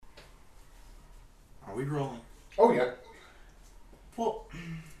Are we rolling? Oh, yeah. Well,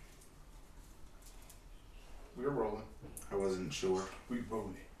 We're rolling. I wasn't sure. We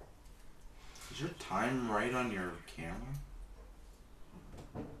rolling. Is your time right on your camera?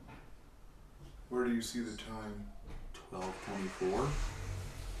 Where do you see the time? 12:24.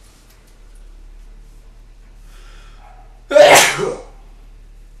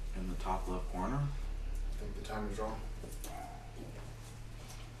 In the top left corner. I think the time is wrong.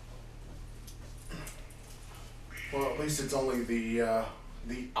 Well, at least it's only the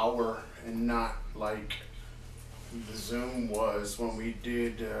hour and not like the Zoom was when we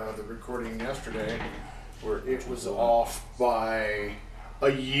did the recording yesterday, where it was off by a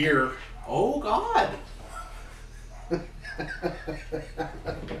year. Oh God!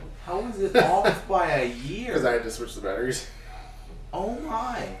 How was it off by a year? Because I had to switch the batteries. Oh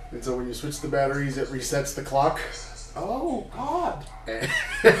my! And so when you switch the batteries, it resets the clock. Oh God! And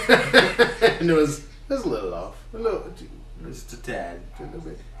it was a little off. Just a tad. A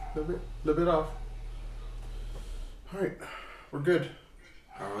little bit off. All right, we're good.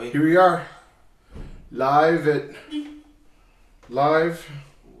 Are we? Here we are, live. Gotta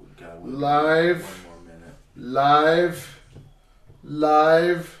wait Live. One more minute. live.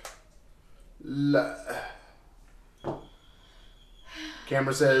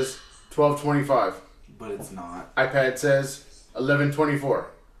 Camera says 12:25. But it's not. iPad says 11:24.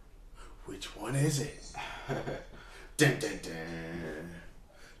 Which one is it? Dun, dun, dun.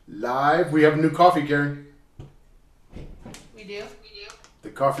 Live. We have a new coffee, Karen. We do? The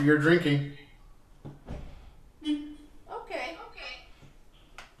coffee you're drinking. Okay.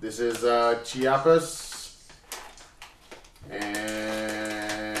 This is Chiapas.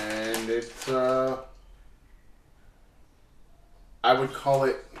 And it's, I would call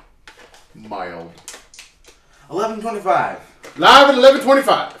it mild. 11:25. Live at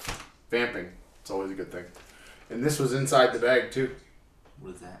 11:25. Vamping. It's always a good thing. And this was inside the bag, too.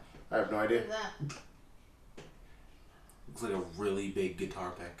 What is that? I have no What idea. is that? Looks like a really big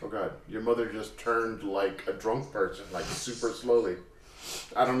guitar pick. Oh, God. Your mother just turned like a drunk person, like super slowly.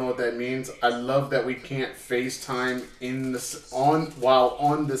 I don't know what that means. I love that we can't FaceTime while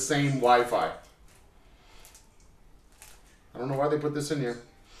on the same Wi-Fi. I don't know why they put this in here.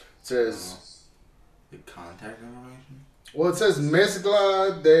 It says, The contact information? well, it says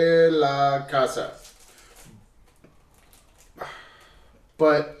Mezcla de la Casa.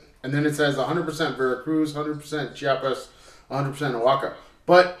 But, and then it says 100% Veracruz, 100% Chiapas, 100% Oaxaca.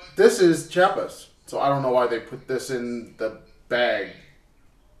 But this is Chiapas. So I don't know why they put this in the bag.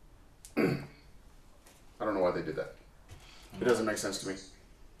 I don't know why they did that. It doesn't make sense to me.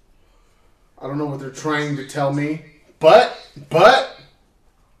 I don't know what they're trying to tell me. But,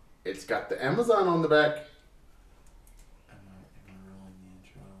 it's got the Amazon on the back. Am I rolling the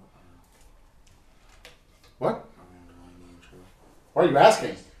intro? What? Are we rolling the intro? Why are you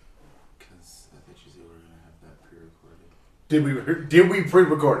asking? Because I thought you said we were going to have that pre-recorded. Did we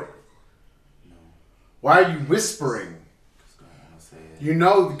pre-record it? No. Why are you whispering? Because I don't want to say it. You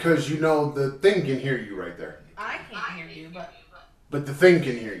know, because you know the thing can hear you right there. I can't hear you, but But the thing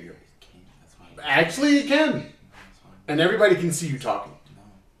can hear you. Can't. That's why. Actually, it can. No, that's why. And everybody can see you talking. No.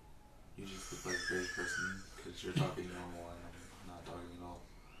 You just look like a crazy person because you're talking normal and I'm not talking at all.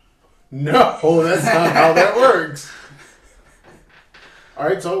 No, that's not how that works. All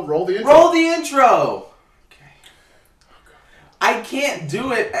right, so roll the intro. Roll the intro! Okay. I can't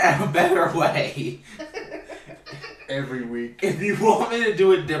do it a better way. Every week. If you want me to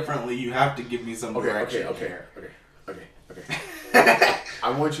do it differently, you have to give me some direction. Okay. I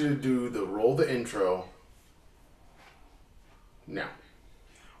want you to do the roll the intro now.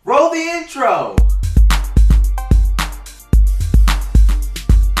 Roll the intro!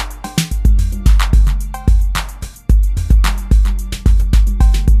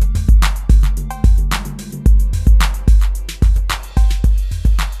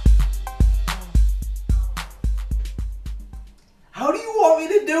 How do you want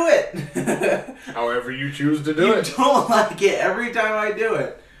me to do it? However you choose to do You it. don't like it every time I do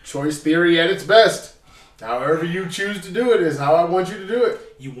it. Choice theory at its best. However you choose to do it is how I want you to do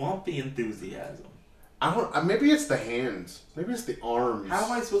it. You want the enthusiasm. I don't. Maybe it's the hands. Maybe it's the arms. How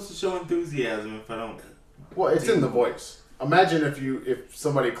am I supposed to show enthusiasm if I don't? Well, it's in the voice. Imagine if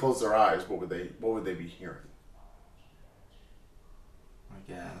somebody closed their eyes, what would they be hearing?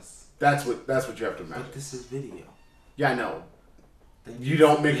 I guess. That's what you have to imagine. But this is video. Yeah, I know. They You need-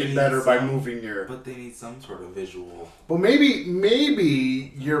 don't make they it need better by some- moving your. But they need some sort of visual Well,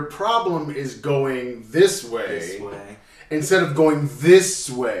 maybe your problem is going this way, this way. instead of going this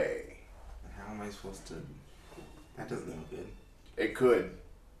way. How am I supposed to? That doesn't look good. It could.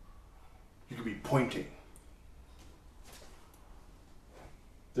 You could be pointing.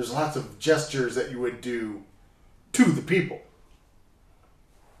 There's lots of gestures that you would do to the people.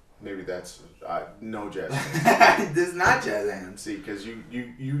 Maybe that's no jazz hands. This is not jazz hands. See, because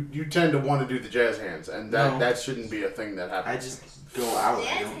you tend to want to do the jazz hands, and that shouldn't be a thing that happens. I just go out.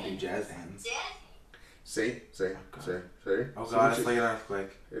 I don't do jazz hands. See. Oh See god, it's like an earthquake.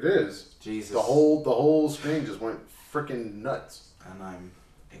 it is. Jesus. The whole screen just went freaking nuts. And I'm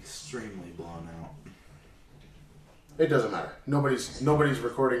extremely blown out. It doesn't matter. Nobody's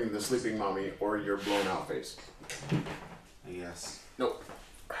recording the sleeping mommy or your blown out face. I guess. Nope.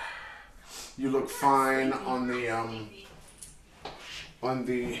 You look fine on the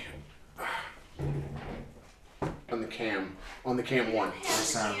cam. On the cam 1. The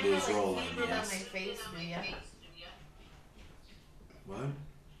sound is rolling, You did on my yes. face, do ya? What?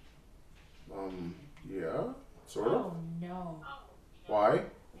 Yeah, sort of. Oh no. Why?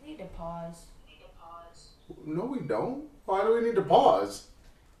 We need to pause. No, we don't. Why do we need to pause?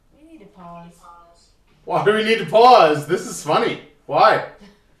 We need to pause. Why do we need to pause? This is funny. Why?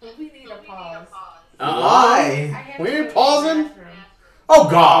 We need to pause. I Why? have We to ain't go to the pausing? bathroom. Oh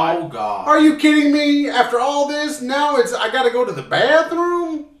God! Oh god. Are you kidding me? After all this, now I gotta go to the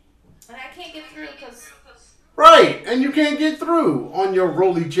bathroom? And I can't get through because Right, and you can't get through on your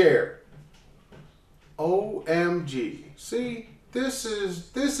rolly chair. OMG. See, this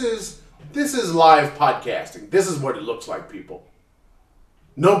is live podcasting. This is what it looks like, people.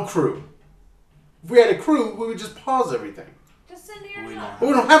 No crew. If we had a crew, we would just pause everything. just sit here We and don't talk. But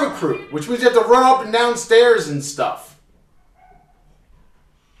we don't have a crew, which means you have to run up and down stairs and stuff.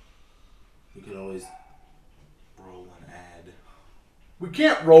 You could always roll an ad. We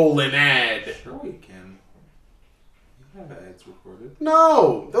can't roll an ad. Sure we can. You have ads recorded.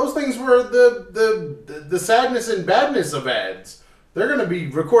 No, those things were the sadness and badness of ads. They're going to be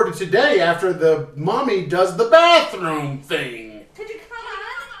recorded today after the mommy does the bathroom thing. Could you come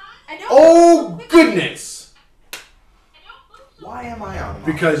on? I don't. Oh, goodness. Why am I on?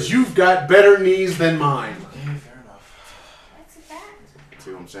 Because you've got better knees than mine. Okay, fair enough. That's a fact.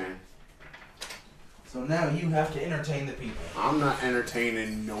 See what I'm saying? So now you have to entertain the people. I'm not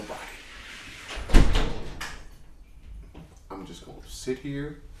entertaining nobody. I'm just going to sit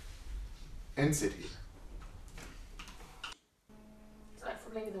here and sit here. It's not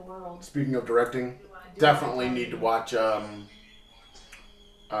for maybe the world. Speaking of directing, definitely need to watch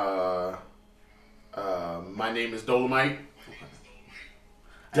My Name is Dolomite.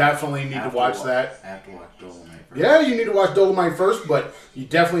 Definitely need to watch that. I have to watch Dolomite first. Yeah, you need to watch Dolomite first, but you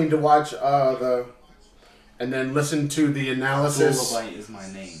definitely need to watch and then listen to the analysis. Dolomite is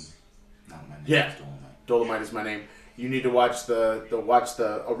my name. Not my name. Yeah. It's Dolomite. Dolomite is my name. You need to watch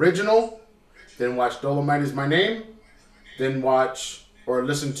the original, then watch Dolomite is my name, then watch or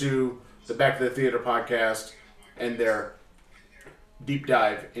listen to the Back to the Theater podcast and their deep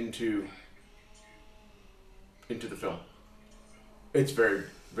dive into the film. It's very,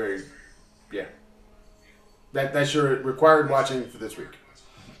 very, yeah. That's your required watching for this week.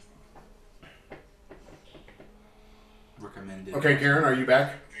 Recommended. Okay, Karen, are you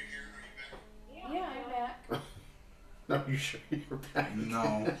back? Yeah, I'm back. No, you sure you're back?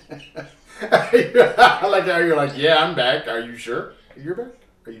 No. I like how you're like, yeah, I'm back. Are you sure you're back?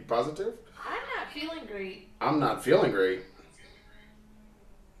 Are you positive? I'm not feeling great. I'm not feeling great.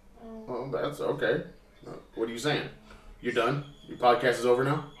 Oh. Well, that's okay. What are you saying? You're done? Your podcast is over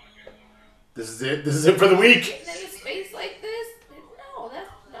now? This is it? This is it for the week? Getting in a space like this?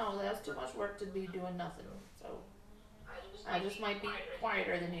 No, that's too much work to be doing nothing. So I just might be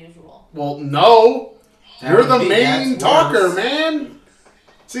quieter than usual. Well, no. That You're the would be- main that's talker, worse. man.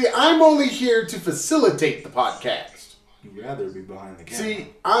 See, I'm only here to facilitate the podcast. You'd rather be behind the camera. See,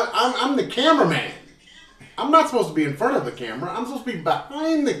 I'm the cameraman. I'm not supposed to be in front of the camera. I'm supposed to be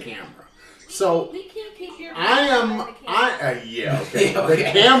behind the camera. So We can't keep your I am. behind the camera. Yeah, okay. Okay. The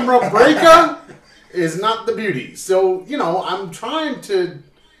camera breaker is not the beauty. So I'm trying to.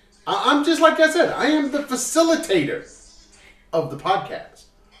 I'm just like I said. I am the facilitator of the podcast.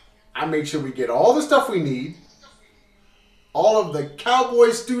 I make sure we get all the stuff we need, all of the Cowboy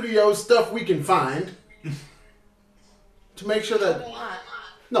Studio stuff we can find, to make sure A that. lot.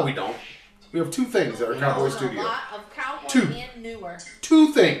 No, we don't. We have two things that are Cowboy A Studio. lot of cowboy Two. and newer.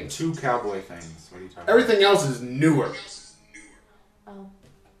 Two things. 2 cowboy things. What are you talking Everything else is newer. Oh. about?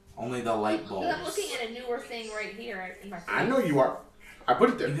 Only the light bulbs. I'm looking at a newer thing right here in my face. I know you are. I put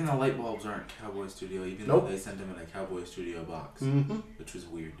it there. Even the light bulbs aren't Cowboy Studio, even Nope. though they sent them in a Cowboy Studio box. Mm-hmm. Which was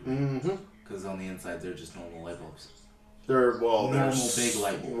weird to me. Mm-hmm. Because on the inside, they're just normal light bulbs. They're Normal big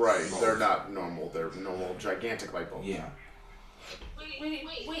light bulbs. Right. Bulbs. They're not normal. They're normal gigantic light bulbs. Yeah.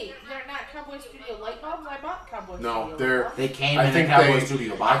 Wait, they're not Cowboy Studio light bulbs? I bought Cowboy No, Studio they're- light bulbs. They came I in think a Cowboy they-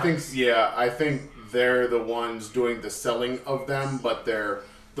 Studio box. I think they're the ones doing the selling of them, but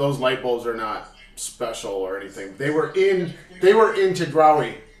those light bulbs are not special or anything. They were in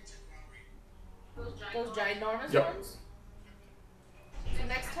Chedraui. Those ginormous Yep. ones? So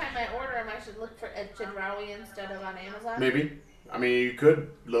next time I order them, I should look for at Chedraui instead of on Amazon? Maybe. I mean, you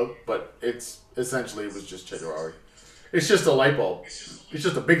could look, but it was just Chedraui. It's just a light bulb. It's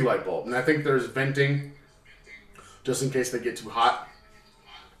just a big light bulb, and I think there's venting just in case they get too hot.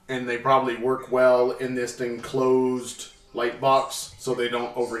 And they probably work well in this enclosed light box so they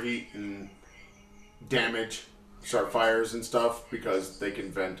don't overheat and damage, start fires and stuff because they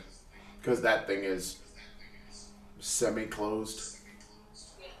can vent. Because that thing is semi-closed.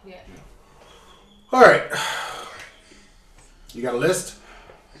 Yeah. All right. You got a list?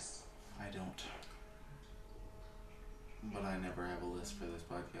 I don't. But I never have a list for this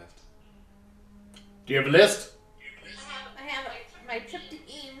podcast. Do you have a list? I have my trip to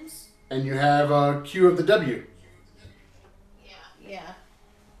Eames. And you have a Q of the W. Yeah.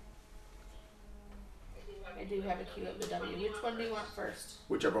 I do have a Q of the W. Which one do you want first?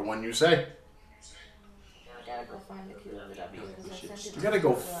 Whichever one you say. I gotta go find the Q of the W because I sent it. You gotta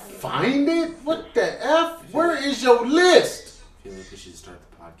go to find it? What the F? Where is your list? I feel like we should start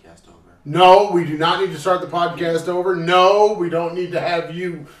the podcast over. No, we do not need to start the podcast over. No, we don't need to have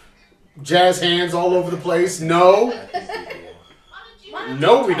you jazz hands all over the place. No. I think we do. Why don't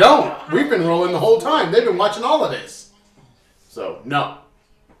No, you we talk don't. about how We've been many rolling the days- whole time. They've been watching all of this. So, no.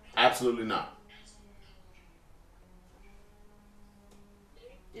 Absolutely not.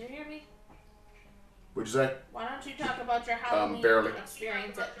 Did you hear me? What'd you say? Why don't you talk about your Halloween barely.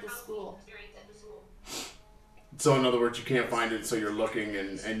 experience at the school? So, in other words, you can't find it, so you're looking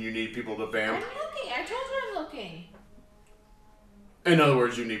and you need people to I'm vamp. looking. I told you I'm looking. In other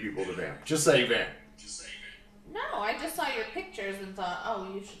words, you need people to vamp. Just say vamp. No, I just saw your pictures and thought,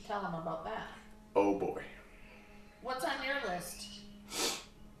 oh, you should tell them about that. Oh, boy. What's on your list?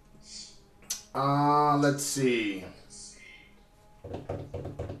 Let's see.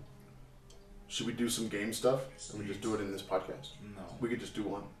 Should we do some game stuff? Or we just do it in this podcast? No. We could just do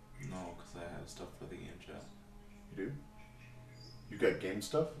one. No, because I have stuff for the game chat. You do? You got game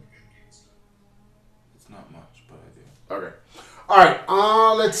stuff? It's not much, but I do. Okay. Alright,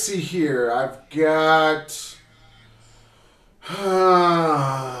 let's see here. I've got...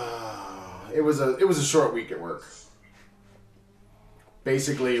 it was a short week at work.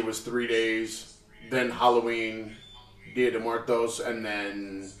 Basically, it was 3 days, then Halloween, Dia de Muertos, and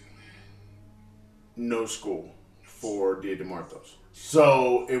then no school for Dia de Muertos.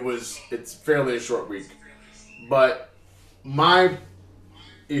 So it's fairly a short week. But my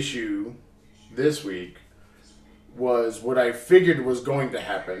issue this week was what I figured was going to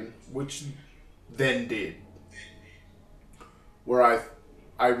happen, which then did. Where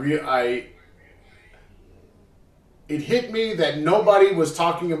it hit me that nobody was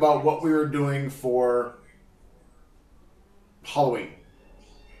talking about what we were doing for Halloween.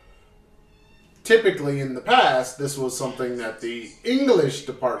 Typically, in the past, this was something that the English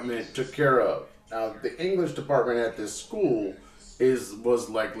department took care of. Now, the English department at this school was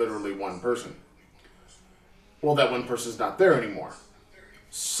like literally one person. Well, that one person's not there anymore.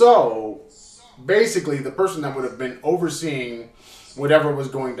 So, basically, the person that would have been overseeing whatever was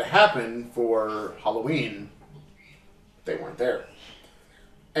going to happen for Halloween, they weren't there.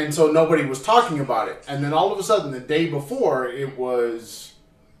 And so nobody was talking about it. And then all of a sudden, the day before,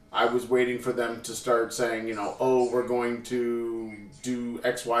 I was waiting for them to start saying, oh, we're going to do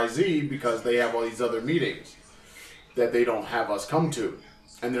XYZ because they have all these other meetings that they don't have us come to.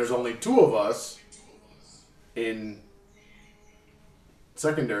 And there's only 2 of us in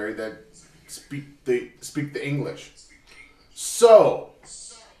secondary that speak the English. So,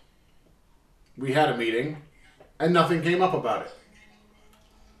 we had a meeting and nothing came up about it,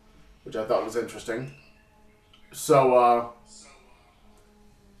 which I thought was interesting. So,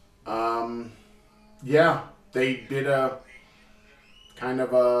 yeah, they did a kind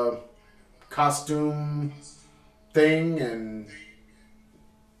of a costume thing and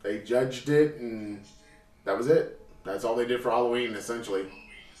they judged it and that was it. That's all they did for Halloween, essentially.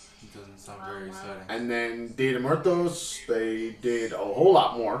 It doesn't sound very exciting. And then Dia de Muertos, they did a whole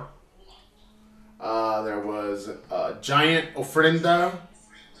lot more. There was a giant ofrenda,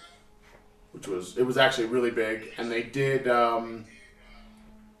 which was actually really big. And they did, I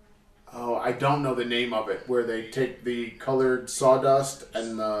don't know the name of it, where they take the colored sawdust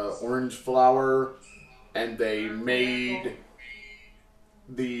and the orange flour and they made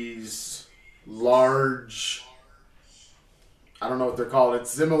these large I don't know what they're called. It's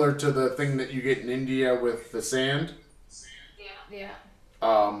similar to the thing that you get in India with the sand. Yeah.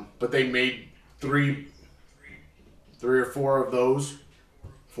 But they made three or four of those.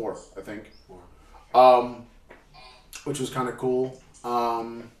 4, I think. Which was kind of cool.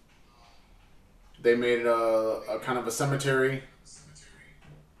 They made a kind of a cemetery,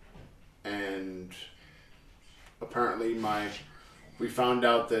 and apparently we found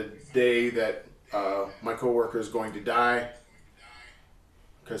out the day that my coworker is going to die,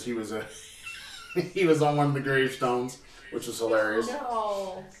 because he was he was on one of the gravestones, which was hilarious.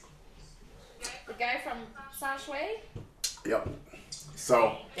 No. The guy from Sashway? Yep.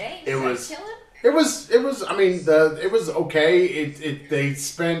 So Dang, it was. kill him? It was. I mean, it was okay.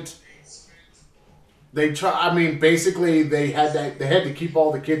 Basically, they had to keep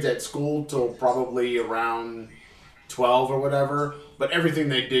all the kids at school till probably around 12 or whatever. But everything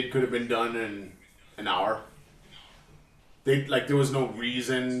they did could have been done in an hour. There was no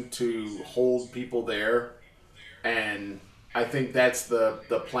reason to hold people there, and I think that's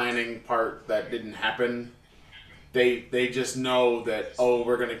the planning part that didn't happen. They just know that,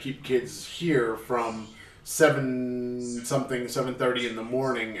 we're going to keep kids here from 7:30 in the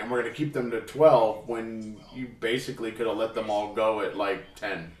morning, and we're going to keep them to 12 when you basically could have let them all go at like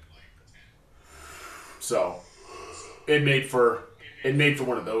 10. So it made for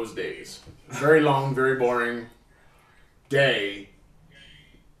one of those days. Very long, very boring day.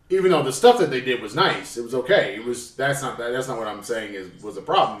 Even though the stuff that they did was nice, it was okay. That's not what I'm saying was a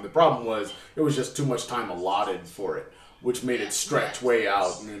problem. The problem was it was just too much time allotted for it, which made it stretch way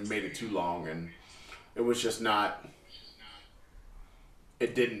out and it made it too long, and it was just not.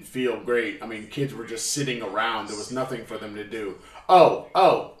 It didn't feel great. I mean, kids were just sitting around. There was nothing for them to do. Oh,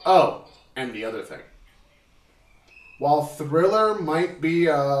 and the other thing. While Thriller might be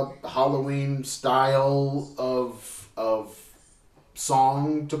a Halloween style of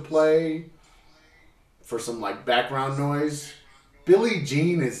song to play for some like background noise, Billie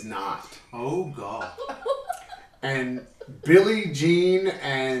Jean is not. Oh God. And Billie Jean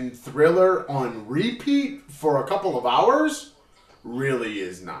and Thriller on repeat for a couple of hours really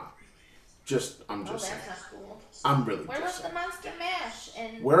is not. I'm just saying. That's not cool. I'm really Where just was saying. the Monster Mash?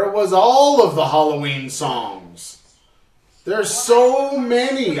 And Where was all of the Halloween songs? There's so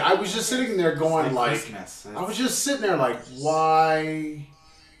many. I was just sitting there going Christmas. I was just sitting there like, why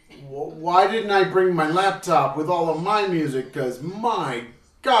didn't I bring my laptop with all of my music? Because my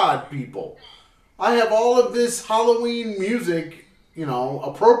God, people, I have all of this Halloween music,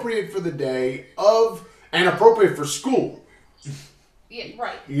 appropriate for the day and appropriate for school. yeah,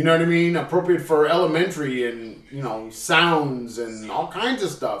 right. You know what I mean? Appropriate for elementary and, sounds and all kinds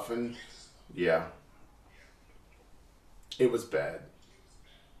of stuff. And yeah. It was bad.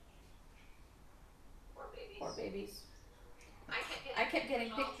 Poor babies. I kept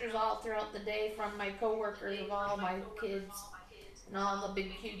getting pictures all throughout the day from my coworkers of all my kids and all the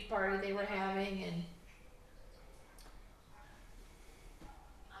big huge party they were having, and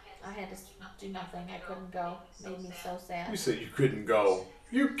I had to do nothing. I couldn't go. It made me so sad. You said you couldn't go.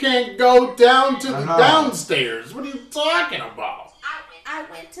 You can't go down to the downstairs. What are you talking about? I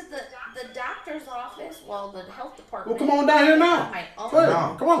went to the doctor's office, the health department. Well, come on down here now. My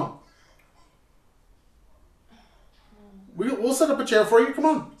own. Come on. We'll set up a chair for you. Come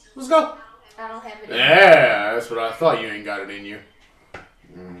on. Let's go. I don't have it. Yeah, that's what I thought. You ain't got it in you.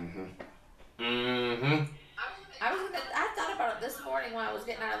 Mm-hmm. I thought about it this morning when I was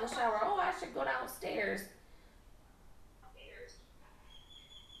getting out of the shower. Oh, I should go downstairs.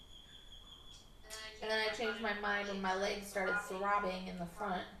 And then I changed my mind when my legs started throbbing in the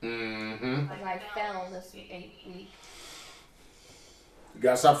front. Mm-hmm. Because I fell this week. You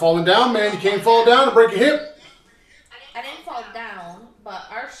gotta stop falling down, man. You can't fall down and break your hip. I didn't fall down,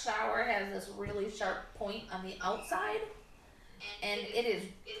 but our shower has this really sharp point on the outside, and it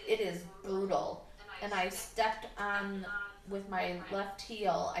is brutal. And I stepped on, with my left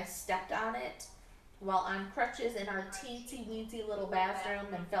heel, I stepped on it while on crutches in our teensy weensy little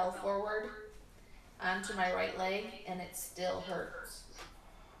bathroom and fell forward onto my right leg, and it still hurts.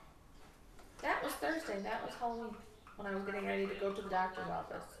 That was Thursday. That was Halloween when I was getting ready to go to the doctor's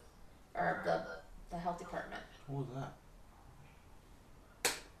office, or the health department. What was that?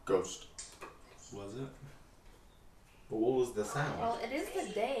 Ghost. Was it? But what was the sound? Well, it is the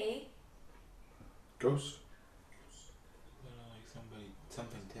day. Ghost. Like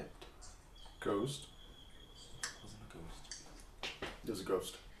something tipped. Ghost. It wasn't a ghost. There's a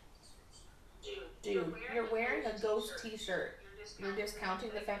ghost. Dude, you're wearing a ghost t-shirt. You're discounting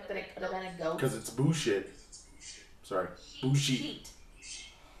the fact that it could have been a ghost. Because it's bullshit. Sorry. Bullshit. Cheat.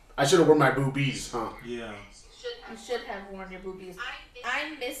 I should have worn my boobies, huh? Yeah. You should have worn your boobies.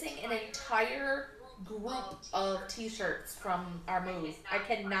 I'm missing an entire group of T-shirts from our move. I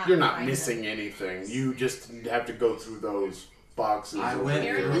cannot. You're not find missing them. anything. You just have to go through those boxes. I over went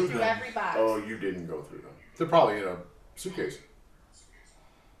there. Aaron went through them. every box. Oh, you didn't go through them. They're probably in a suitcase.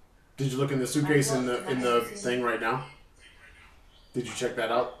 Did you look in the suitcase in the thing right now? Did you check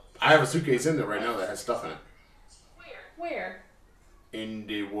that out? I have a suitcase in there right now that has stuff in it. Where? In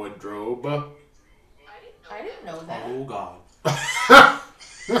the wardrobe. I didn't know that. Oh God.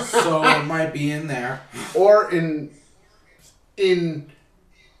 So it might be in there. Or in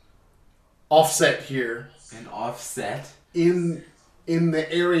offset here. An offset In the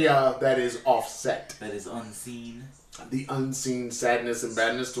area that is offset. that is unseen. The unseen sadness and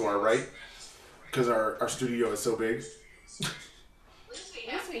badness to our right. Because our studio is so big. At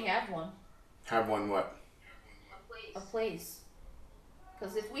least we have one. Have one what? A place.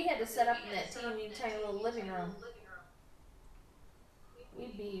 Because if we had to set up in that teeny tiny little living room,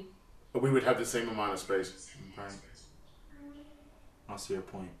 we'd be. We would have the same amount of space. Right. I'll see your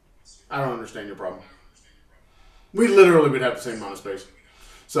point. I don't understand your problem. We literally would have the same amount of space.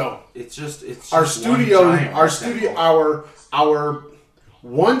 So It's just our one studio, giant our rectangle. studio, our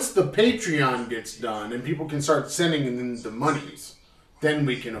once the Patreon gets done and people can start sending in the monies, then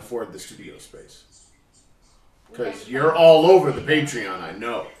we can afford the studio space. Because you're all over the Patreon, I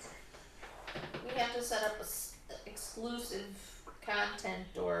know. We have to set up exclusive content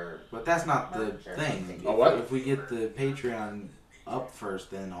or. But that's not the Merch or thing. something. Oh, what? If we get the Patreon up first,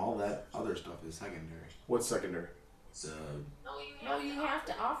 then all that other stuff is secondary. What's secondary? No, you have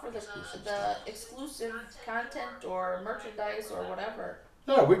to offer the exclusive content or merchandise or whatever.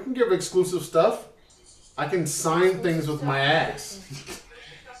 Yeah, we can give exclusive stuff. I can sign things with my ass.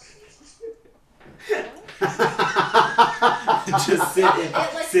 Just sit in,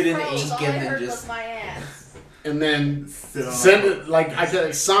 sit in froze. ink All I and then heard just was my ass. And then sit on send it, like, I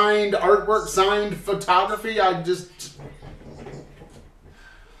got signed artwork, signed photography, I just,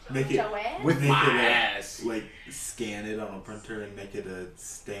 make it Joanne? with Make my it a- ass. like scan it on a printer and make it a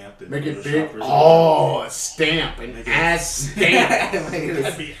stamp and Make it Photoshop big. or something. Oh, a stamp. An Make it- ass stamp. Make it a-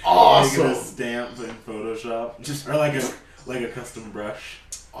 That'd be Make it a awesome. stamp in Photoshop, Just- or like a custom brush.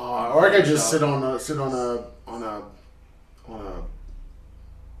 Or I could just sit on a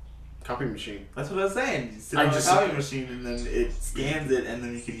copy machine. That's what I was saying. You sit I on a just copy sit- machine and then it scans it, and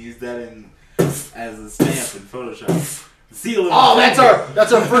then you can use that as a stamp in Photoshop. Seal it. Oh, that's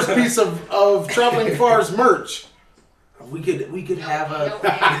our first piece of Traveling Fars merch. We could have a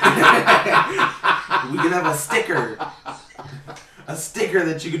we could have a sticker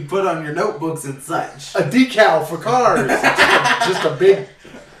that you could put on your notebooks and such. A decal for cars. Just a big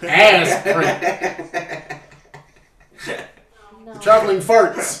ass print. No. Traveling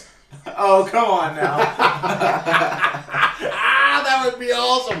farts. Oh, come on now. That would be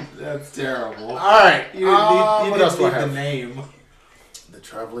awesome. That's terrible. All right. You what didn't else do I need the have? name. The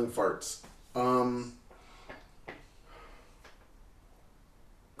Traveling Farts.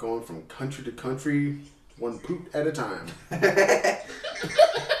 Going from country to country, one poop at a time. That'd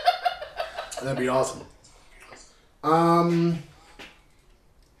be awesome. That'd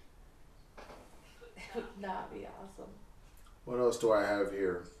be awesome. What else do I have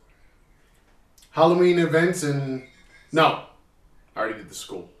here? Halloween events and... No. I already did the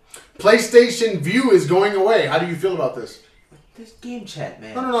school. PlayStation View is going away. How do you feel about this? This game chat,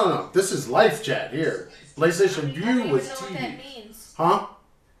 man. No. This is live chat here. PlayStation I View don't even was know what that TV. means. Huh?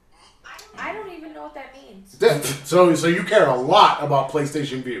 I don't even know what that means. So you care a lot about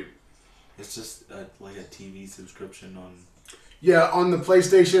PlayStation View. It's just like a TV subscription on. Yeah, on the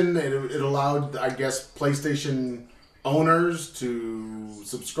PlayStation, it allowed, I guess, PlayStation owners to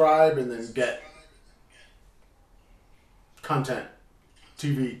subscribe and then get content,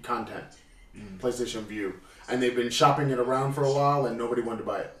 TV content, PlayStation View. And they've been shopping it around for a while and nobody wanted to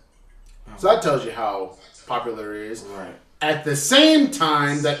buy it. So that tells you how popular it is. Right. At the same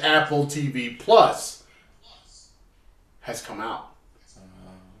time that Apple TV Plus has come out.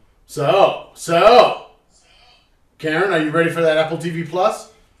 So, Karen, are you ready for that Apple TV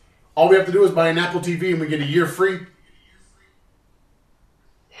Plus? All we have to do is buy an Apple TV and we get a year free.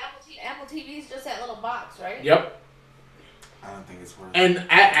 Apple TV is just that little box, right? Yep. I don't think it's worth it. And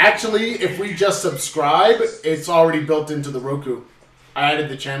actually, if we just subscribe, it's already built into the Roku. I added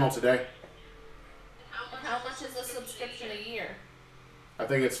the channel today. How much is a subscription a year? I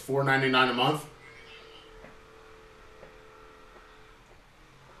think it's $4.99 a month.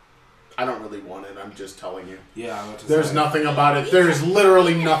 I don't really want it. I'm just telling you. Yeah, I want to There's say. nothing about it. There's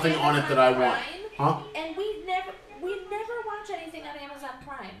literally nothing on it that I want. Huh? And we never watch anything on Amazon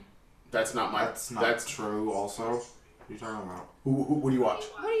Prime. That's not my. That's not That's true. Also, what are you talking about? what do you watch?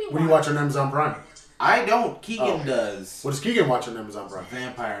 What What do you watch on Amazon Prime? I don't. Keegan does. What does Keegan watch on Amazon Prime?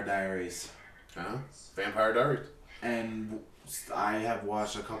 Vampire Diaries. Vampire Diaries. And I have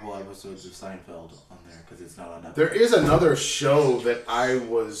watched a couple episodes of Seinfeld on there because it's not on Netflix. There is another show that I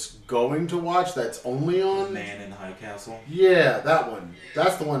was going to watch that's only on. Man in High Castle. Yeah, that one.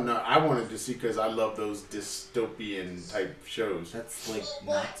 That's the one that I wanted to see because I love those dystopian type shows. That's like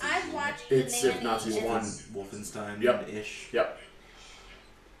Well, Nazi. I've watched It's the if Nazis nanny. won. Wolfenstein-ish. Yep.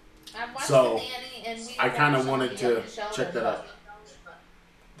 I've watched So, the nanny, and we I kind of watched wanted the to other show check as that well. out.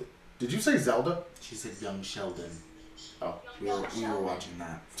 Did you say Zelda? She said Young Sheldon. Oh. We were watching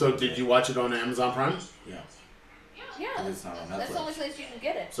that. So did you watch it on Amazon Prime? Yeah. Yeah, It's not on that's the only Netflix. place you can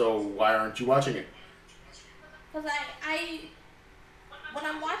get it. So why aren't you watching it? Because when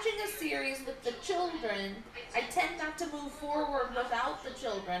I'm watching a series with the children, I tend not to move forward without the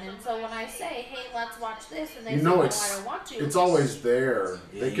children. And so when I say, hey, let's watch this, and they You say, know no, it's I don't want to. it's always there.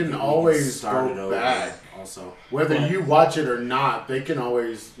 Yeah, They you can you always start it go over back. Also, Whether But you watch it or not, they can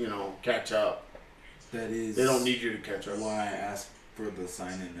always, catch up. that is. They don't need you to catch up. why I asked for the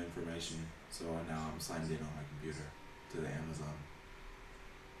sign-in information. So now I'm signed in on my computer to the Amazon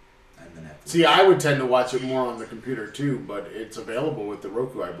and the Netflix. See, I would tend to watch it more on the computer too, but it's available with the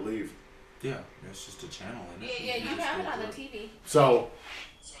Roku, I believe. Yeah, it's just a channel in it. Yeah, you just have it go on the to TV. So,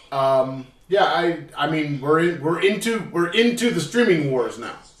 yeah, I mean, we're into the streaming wars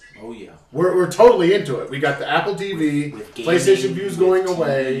now. Oh yeah. We're totally into it. We got the Apple TV, With gaming, PlayStation views with going TV.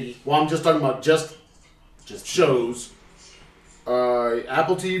 away. Well, I'm just talking about just Just shows.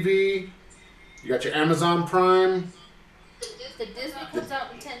 Apple TV. You got your Amazon Prime. The Disney comes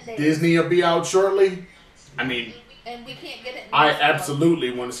out in 10 days. Disney will be out shortly. I mean, And we can't get it. in I Mexico.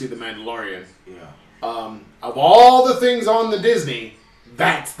 absolutely want to see The Mandalorian. Yeah. Of all the things on the Disney,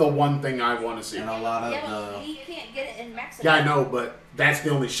 that's the one thing I want to see. And a lot of Yeah, but the we can't get it in Mexico. Yeah, I know, but that's the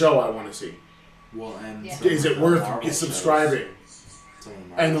only show I want to see. and Yeah. some Is of it the worth Marvel subscribing? shows. Some of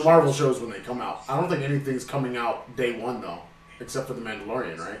And the Marvel shows when they come out. I don't think anything's coming out day one though, except for The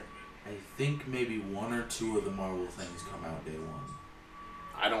Mandalorian, right? I think maybe one or two of the Marvel things come out day one.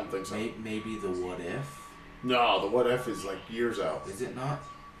 I don't think so. Maybe the What If. No, the What If is like years out. Is it not?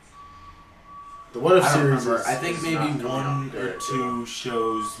 The What If I don't series remember. is I think is maybe not coming one out or day two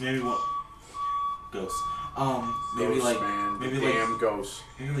shows. Maybe one. Ghosts. Maybe Ghosts, like man, maybe the like damn Ghosts.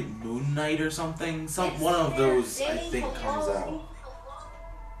 maybe like Moon Knight or something. It's One of those their I day, think comes hello. out.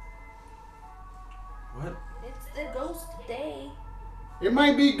 What? It's the ghost day. It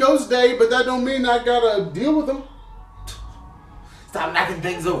might be Ghost Day, but that don't mean I gotta deal with them. Stop knocking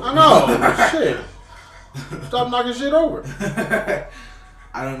things over. I know. Shit. Stop knocking shit over.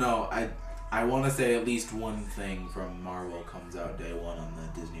 I don't know. I want to say at least one thing from Marvel comes out day one on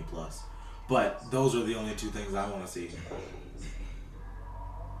the Disney Plus, but those are the only two things I want to see.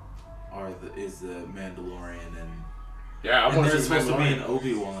 Is the Mandalorian Yeah, I and want to there's see supposed to be an Mandalorian.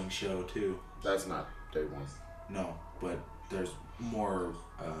 Obi-Wan show too. That's not day one. No, but there's more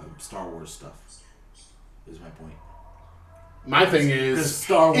Star Wars stuff. Is my point. My thing Because is,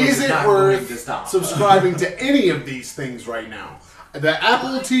 Star Wars is is it not going to worth stop. subscribing to any of these things right now? The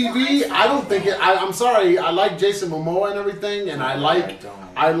Apple TV, I don't think it. I'm sorry, I like Jason Momoa and everything, and I like,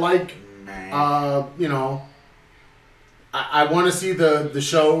 you know, I want to see the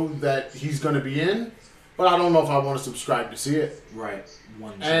show that he's going to be in, but I don't know if I want to subscribe to see it. Right.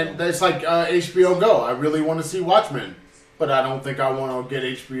 One show. And that's like HBO Go. I really want to see Watchmen, but I don't think I want to get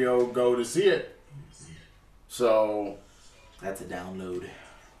HBO Go to see it. So That's a download.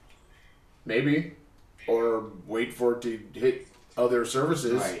 maybe, or wait for it to hit other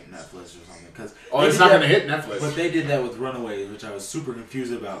services. Right, Netflix or something. Cause Oh, they it's did not that- going to hit Netflix. But they did that with Runaways, which I was super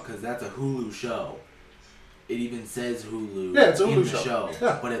confused about because that's a Hulu show. It even says Hulu Yeah, it's a in Hulu the show. show,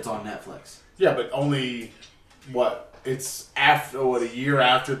 Yeah. but it's on Netflix. Yeah, but only what? It's after a year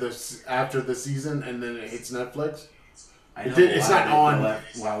after the season, and then it hits Netflix I It know, did- it's why not would on- it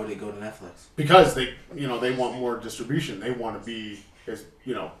go why would it go to Netflix? because they want more distribution. They want to be as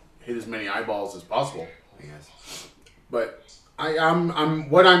hit as many eyeballs as possible. I guess. But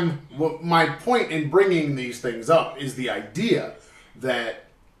my point in bringing these things up is the idea that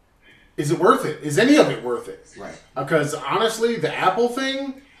is it worth it? Is any of it worth it? Right. Because honestly, the Apple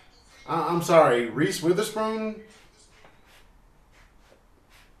thing, I'm sorry, Reese Witherspoon,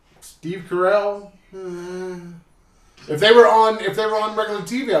 Steve Carell. If they were on regular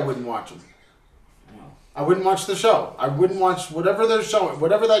TV, I wouldn't watch them. I wouldn't watch the show. I wouldn't watch whatever that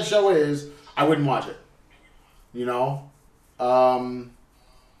show is. I wouldn't watch it.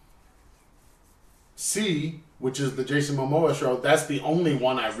 C, which is the Jason Momoa show. That's the only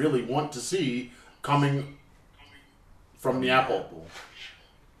one I really want to see coming from the Apple.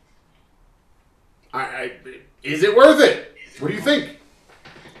 Is it worth it? What do you think?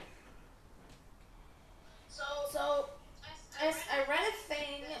 So I read a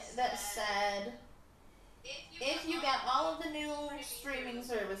thing that said if you got all of the new streaming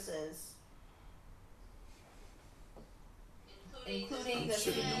services, including the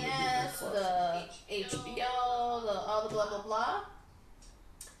CBS, the HBO, all the blah blah blah,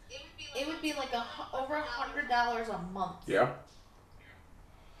 it would be like over $100 a month. Yeah.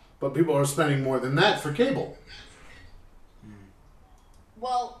 But people are spending more than that for cable.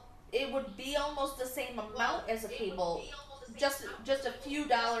 Well, it would be almost the same amount as a cable, just a few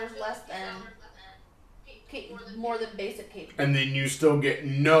dollars less than more than basic cable. And then you still get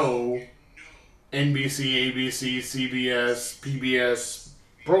no NBC, ABC, CBS, PBS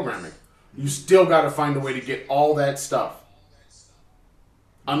programming. You still got to find a way to get all that stuff.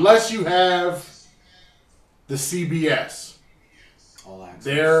 Unless you have the CBS. All access.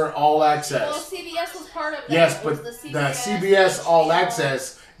 They're all access. Well, CBS was part of that. Yes, but the CBS All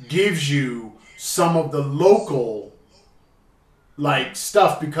Access gives you some of the local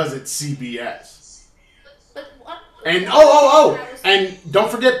stuff because it's CBS. But what? And and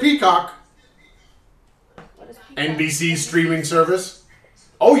don't forget Peacock. What is Peacock? NBC streaming service.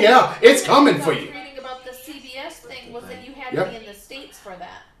 Oh yeah, it's coming for you. Reading about the CBS thing was that you had Yep. to be in the States for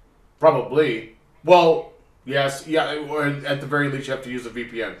that. Probably. Well, yes, yeah, or at the very least you have to use a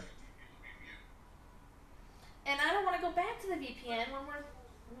VPN. And I don't want to go back to the VPN when we're...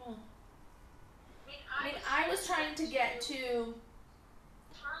 I mean, I was trying to get to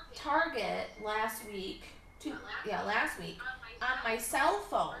Target last week on my cell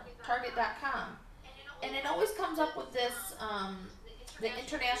phone, Target.com. And it always comes up with this, the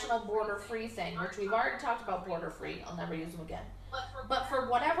international border free thing, which we've already talked about border free. I'll never use them again. But for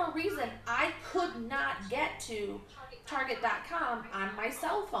whatever reason, I could not get to Target.com on my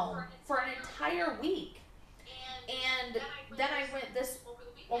cell phone for an entire week. And then I went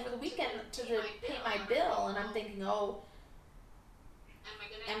over the weekend to pay my bill, and I'm thinking, oh,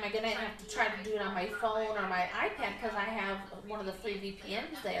 am I going to have to try to do it on my phone or my iPad because I have one of the free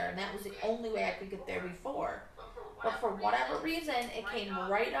VPNs there, and that was the only way I could get there before. But for whatever reason, it came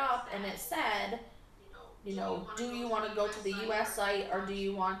right up, and it said, do you want to go to the U.S. site or do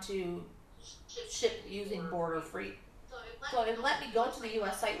you want to ship using border free? So it let me go to the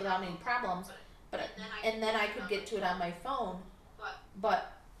U.S. site without any problems, and then I could get to it on my phone.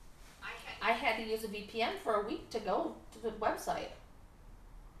 But I had to use a VPN for a week to go to the website.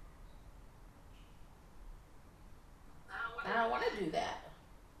 I don't want to do that.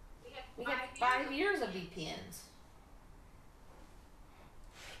 We had 5 years of VPNs.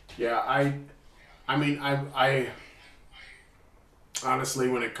 Yeah, I mean, I honestly,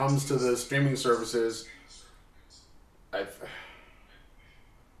 when it comes to the streaming services, I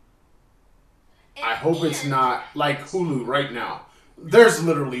hope it's not like Hulu right now. There's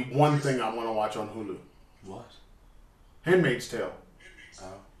literally one thing I want to watch on Hulu. What? Handmaid's Tale.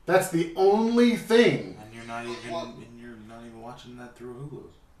 Oh. That's the only thing. And you're not even watching that through Hulu.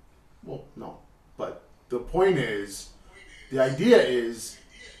 Well, no. But the point is, the idea is,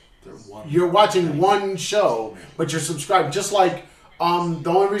 you're watching one show, but you're subscribed. Just like the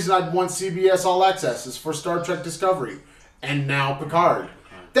only reason I'd want CBS All Access is for Star Trek Discovery, and now Picard.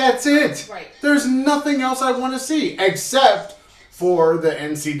 That's it. Right. There's nothing else I want to see except for the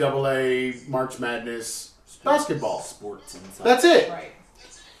NCAA March Madness basketball. Sports and stuff. That's it. Right.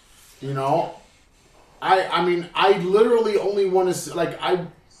 I mean, I literally only want to see,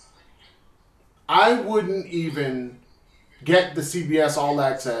 I wouldn't even get the CBS All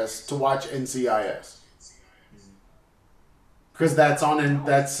Access to watch NCIS. Because that's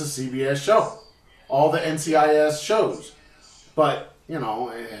that's a CBS show. All the NCIS shows. But,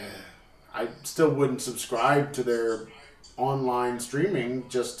 I still wouldn't subscribe to their online streaming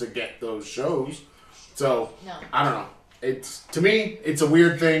just to get those shows. So, No. I don't know. To me, it's a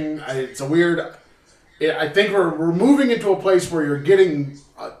weird thing. I think we're moving into a place where you're getting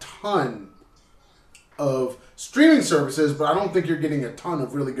a ton of streaming services, but I don't think you're getting a ton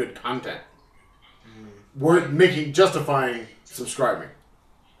of really good content. We're justifying subscribing.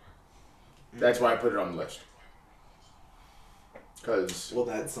 That's why I put it on the list. Well,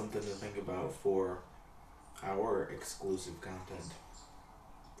 that's something to think about for our exclusive content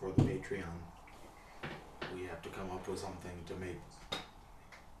for the Patreon. We have to come up with something to make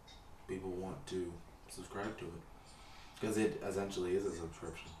people want to subscribe to it. Because it essentially is a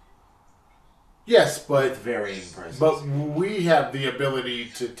subscription. Yes, but With varying prices. we have the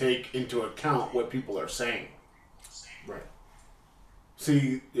ability to take into account what people are saying. Right.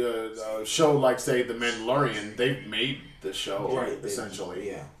 See, a show like, say, The Mandalorian, they've made the show, Right. essentially.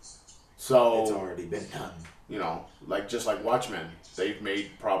 Yeah. So, It's already been done. you know, just like Watchmen, they've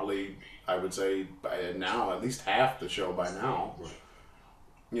made probably, I would say, by now, at least half the show by now. Right.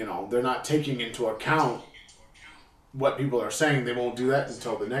 You know, they're not taking into account what people are saying. They won't do that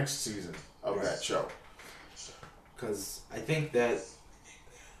until the next season of Right. that show. Because I think that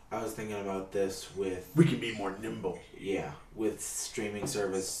I was thinking about this with We can be more nimble. with streaming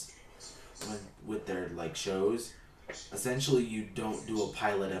service with their like shows. Essentially, you don't do a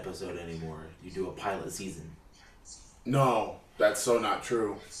pilot episode anymore. You do a pilot season No, that's so not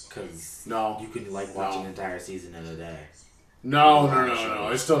true. because No. you can like watch an entire season in a day. No.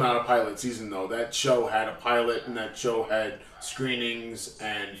 It's still not a pilot season, though. That show had a pilot, and that show had screenings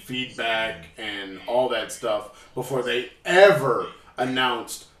and feedback and all that stuff before they ever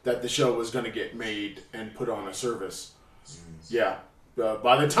announced that the show was going to get made and put on a service. Yeah.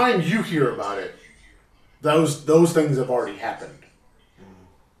 By the time you hear about it, those things have already happened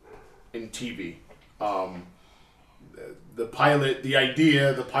in TV. The pilot, the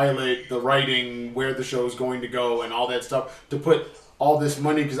idea, the pilot, the writing, where the show is going to go, and all that stuff to put all this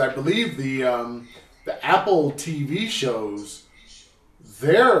money. Because I believe the Apple TV shows,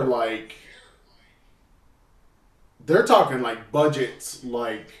 they're talking like budgets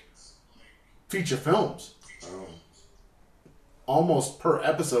like feature films, Oh. almost per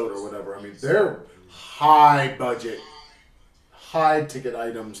episode or whatever. I mean, they're high budget, high ticket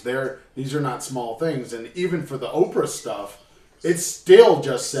items. These are not small things, and even for the Oprah stuff, it still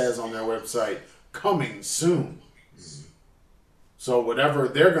just says on their website coming soon. So whatever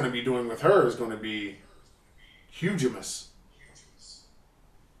they're going to be doing with her is going to be hugemus.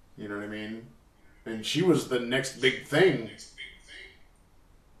 You know what I mean? And she was the next big thing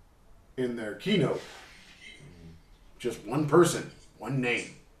in their keynote. Just one person, one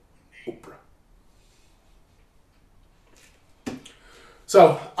name, Oprah.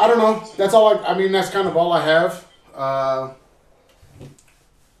 So, I don't know. That's all I mean, that's kind of all I have.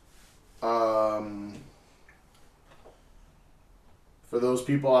 For those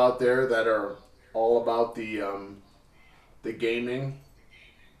people out there that are all about the gaming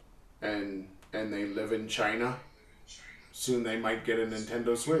and they live in China, soon they might get a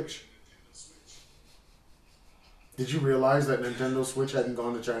Nintendo Switch. Did you realize that Nintendo Switch hadn't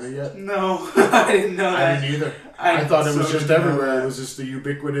gone to China yet? No, I didn't know I that. didn't either. I thought it was so just didn't know everywhere. that. It was just the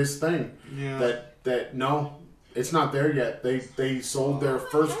ubiquitous thing. Yeah. That no, it's not there yet. They sold their I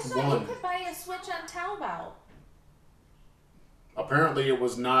first thought one. you could buy a Switch on Taobao. Apparently, it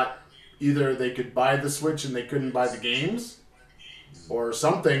was not either they could buy the Switch and they couldn't buy the games, or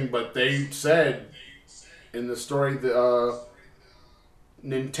something. But they said in the story that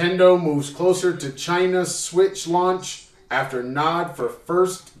Nintendo moves closer to China's Switch launch after nod for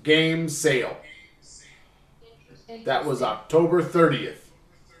first game sale. That was October 30th,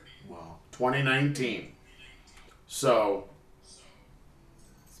 Wow. 2019. So,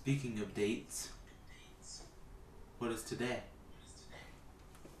 Speaking of dates, what is today?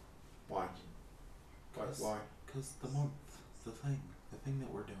 why? Why? Because the month, the thing that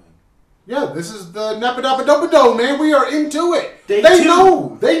we're doing. Yeah, this is the Napadapado, man. We are into it. Day They two.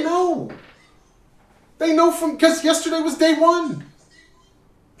 know. They know. They know from, because yesterday was day one.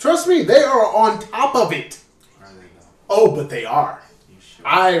 Trust me, they are on top of it. Are they though? Oh, but they are. You sure?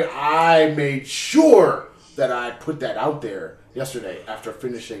 I made sure that I put that out there yesterday after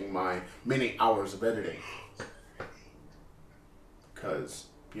finishing my many hours of editing. Because,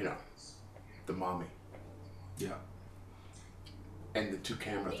 you know, the mommy Yeah. and the two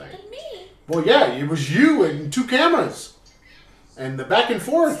camera thing. Even me. Well, yeah, it was you and two cameras. And the back and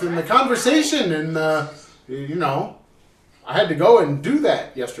forth and the conversation and the, you know, I had to go and do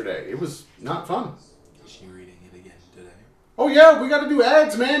that yesterday. It was not fun. Is she reading it again today? Oh, yeah, we got to do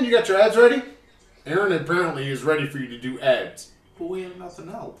ads, man. You got your ads ready? Aaron apparently is ready for you to do ads. But we have nothing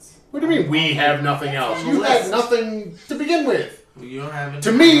else. What do you mean we have nothing else? on the You had list. nothing to begin with. Well, you don't have To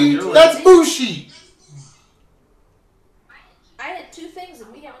anything me, on your that's list. bullshit. I had two things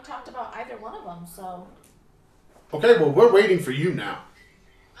and we haven't talked about either one of them, so. Okay, well, we're waiting for you now.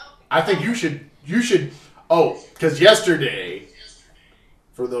 I think you should, because yesterday,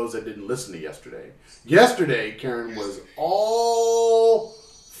 for those that didn't listen to yesterday, Karen was all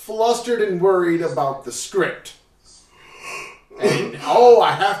flustered and worried about the script. And,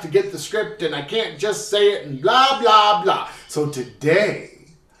 I have to get the script and I can't just say it and blah, blah, blah. So today,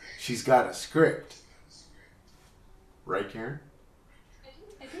 she's got a script. Right, Karen?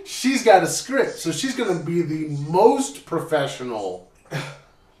 I do. She's got a script, so she's going to be the most professional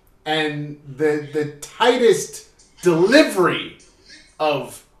and the tightest delivery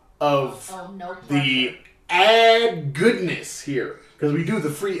of Oh, no pressure. the ad goodness here. Because we do the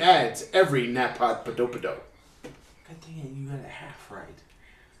free ads every Napod Podopodo. God dang it, you got it half right.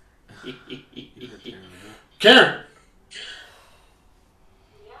 You're terrible. Karen,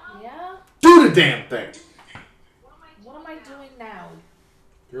 Yeah? do the damn thing. What am I doing now?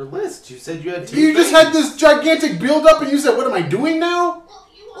 Your list. You said you had two You just things. had this gigantic build up and you said, what am I doing now?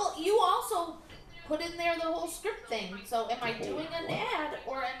 Well, you also put in there the whole script thing. So am I doing an ad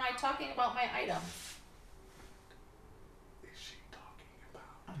or am I talking about my item?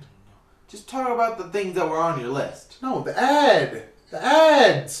 Just talk about the things that were on your list. No, the ad. The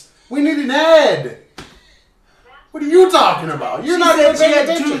ads. We need an ad. What are you talking about? You're She not said paying she had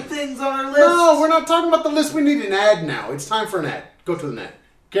attention. 2 things on her list. No, we're not talking about the list. We need an ad now. It's time for an ad. Go to the ad.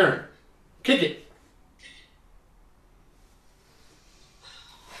 Karen, kick it.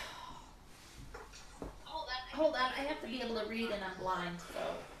 Hold on, I have to be able to read and I'm blind,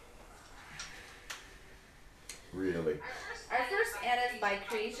 so. Really? Our first ad is by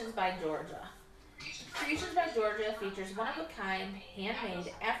Creations by Georgia. Creations by Georgia features one-of-a-kind,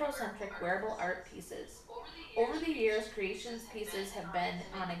 handmade, Afrocentric wearable art pieces. Over the years, Creations pieces have been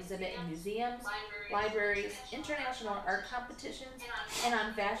on exhibit in museums, libraries, international art competitions, and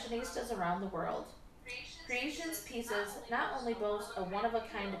on fashionistas around the world. Creations pieces not only boast a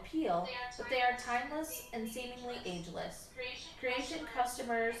one-of-a-kind appeal, but they are timeless and seemingly ageless. Creation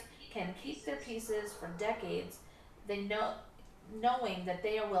customers can keep their pieces for decades, knowing that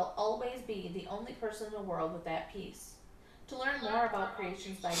they will always be the only person in the world with that piece. To learn more about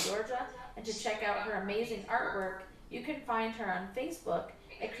Creations by Georgia and to check out her amazing artwork, you can find her on Facebook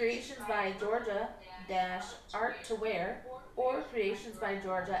at Creations by Georgia Art to Wear or Creations by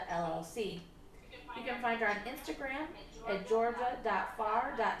Georgia LLC. You can find her on Instagram at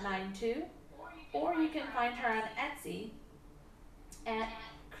georgia.far.92 or you can find her on Etsy at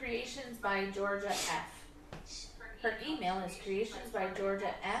Creations by Georgia F. Her email is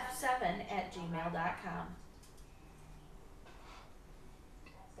creationsbygeorgiaf7@gmail.com.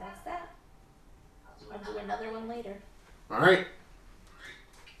 That's that. I'll do another one later. All right.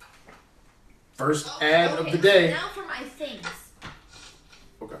 First ad of Okay, the day. Now for my things.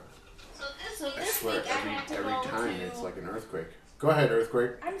 Okay. So I this swear, week I had to every go time to. it's like an earthquake. Go ahead,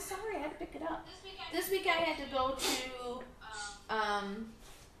 earthquake. I'm sorry, I had to pick it up. This week I had to go to,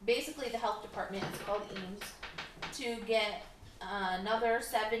 basically the health department, it's called Eames, to get another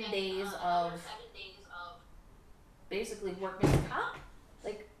 7 days of basically workman's comp.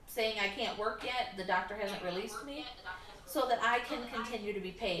 Like saying I can't work yet, the doctor hasn't released me, so that I can continue to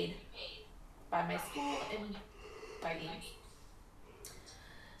be paid by my school and by Eames.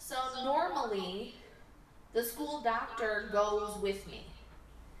 So normally, the school doctor goes with me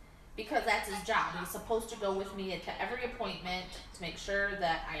because that's his job. He's supposed to go with me to every appointment to make sure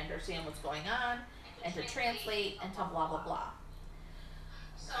that I understand what's going on and to translate and to blah, blah, blah.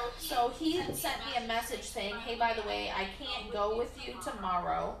 So he sent me a message saying, hey, by the way, I can't go with you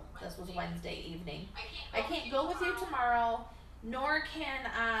tomorrow. This was Wednesday evening. I can't go with you tomorrow, nor can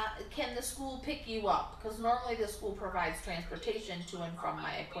the school pick you up, because normally the school provides transportation to and from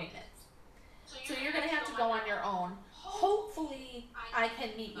my appointments. So you're going to have to go on your own. Hopefully, I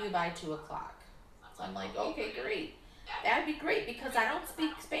can meet you by 2 o'clock. So I'm like, okay, great. That'd be great because I don't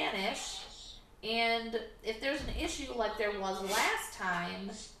speak Spanish. And if there's an issue like there was last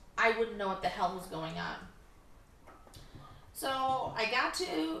time, I wouldn't know what the hell was going on. So I got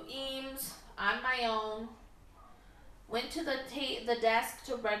to Eames on my own. Went to the desk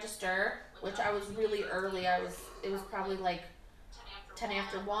to register, which I was really early. It was probably like 10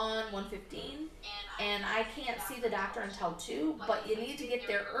 after 1, 1:15, and I can't see the doctor until 2, but you need to get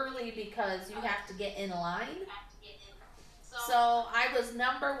there early because you have to get in line. So I was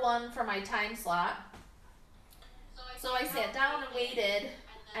number 1 for my time slot. So I sat down and waited,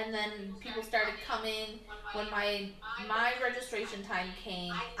 and then people started coming. When my registration time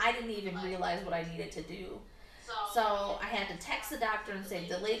came, I didn't even realize what I needed to do. So I had to text the doctor and say,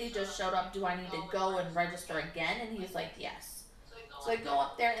 the lady just showed up, do I need to go and register again? And he's like, yes. So I go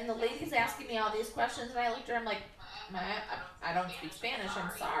up there and the lady's asking me all these questions and I looked at her, I'm like, I don't speak Spanish, I'm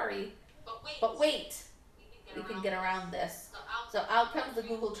sorry. But wait, we can get around this. So out comes the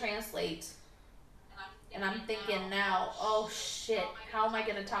Google Translate. And I'm thinking now, oh shit, how am I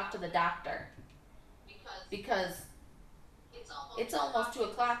going to talk to the doctor? Because it's almost 2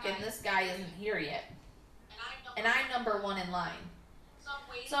 o'clock and this guy isn't here yet. And I'm number 1 in line.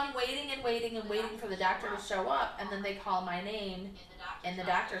 So I'm waiting and waiting and waiting for the doctor to show up, and then they call my name, and the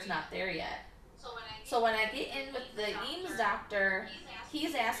doctor's not there yet. So when I get in with the Eames doctor,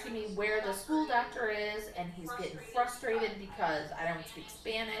 he's asking me where the school doctor is, and he's getting frustrated because I don't speak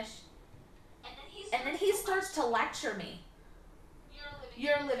Spanish. And then he starts to lecture me.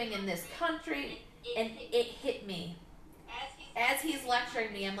 You're living in this country, and it hit me. As he's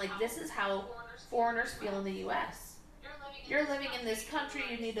lecturing me, I'm like, this is how foreigners feel in the U.S. You're living in this country,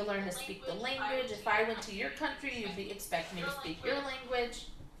 you need to learn to speak the language. If I went to your country, you'd expect me to speak your language.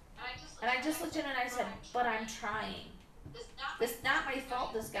 And I just looked at him and I said, but I'm trying. It's not my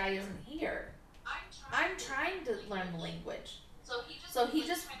fault this guy isn't here. I'm trying to learn the language. So he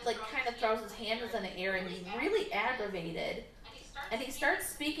just like kind of throws his hands in the air and he's really aggravated. And he starts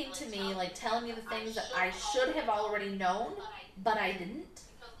speaking to me, like telling me the things that I should have already known, but I didn't,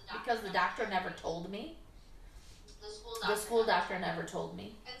 because the doctor never told me. The school doctor never told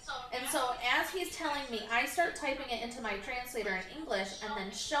me. And so as he's telling me, I start typing it into my translator in English and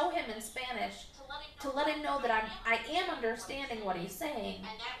then show him in Spanish to let him know that I am understanding what he's saying.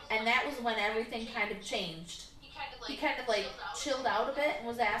 And that was when everything kind of changed. He kind of like chilled out a bit and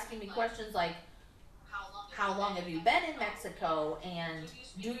was asking me questions like, how long have you been in Mexico, and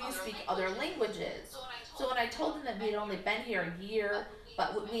do you speak other languages? So when I told him that we'd only been here a year,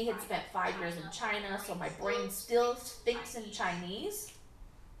 but we had spent 5 years in China, so my brain still thinks in Chinese.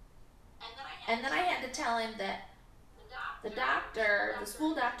 And then I had to tell him that the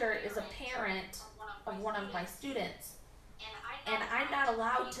school doctor is a parent of one of my students. And I'm not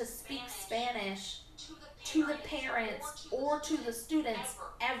allowed to speak Spanish to the parents or to the students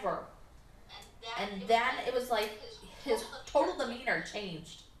ever. And then it was like his total demeanor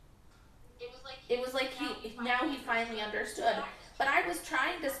changed. It was like he finally understood. But I was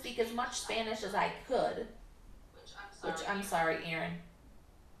trying to speak as much Spanish as I could. Which I'm sorry, Aaron.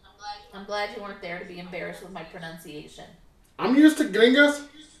 I'm glad you weren't there to be embarrassed with my pronunciation. I'm used to gringas.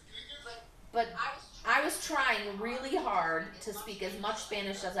 But I was trying really hard to speak as much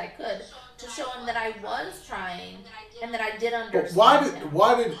Spanish as I could to show him that I was trying and that I did understand. But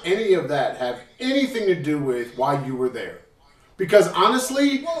why did any of that have anything to do with why you were there? Because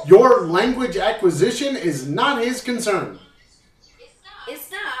honestly, your language acquisition is not his concern.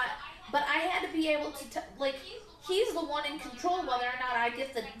 It's not, but I had to be able to, he's the one in control whether or not I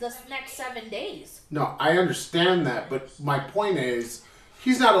get the next 7 days. No, I understand that, but my point is,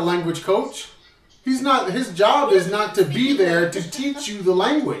 he's not a language coach. He's not. His job is not to be there to teach you the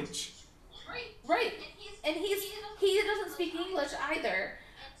language. Right, and he doesn't speak English either.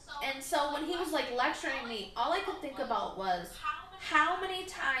 And so when he was like lecturing me, all I could think about was, how many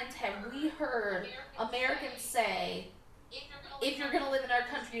times have we heard Americans say, if you're going to live in our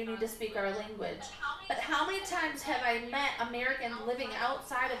country, you need to speak our language. But how many times have I met Americans living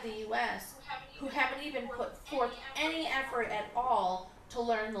outside of the U.S. who haven't even put forth any effort at all to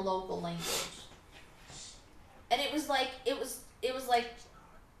learn the local language? And it was like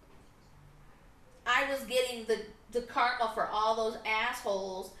I was getting the karma for all those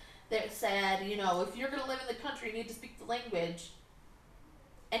assholes that said, you know, if you're going to live in the country, you need to speak the language.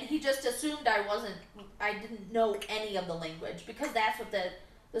 And he just assumed I didn't know any of the language, because that's what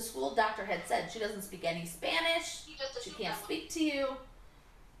the school doctor had said. She doesn't speak any Spanish. She can't speak to you.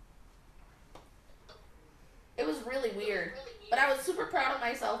 It was really weird. But I was super proud of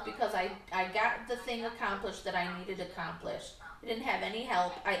myself because I got the thing accomplished that I needed to accomplish. I didn't have any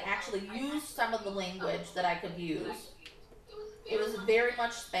help. I actually used some of the language that I could use. It was very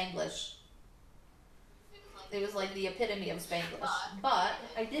much Spanglish. It was like the epitome of Spanglish. But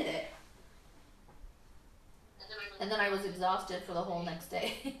I did it. And then I was exhausted for the whole next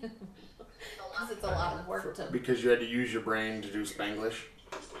day. Because it's a lot of work to... Because you had to use your brain to do Spanglish?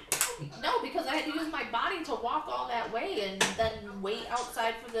 No, because I had to use my body to walk all that way and then wait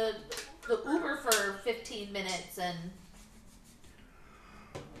outside for the Uber for 15 minutes and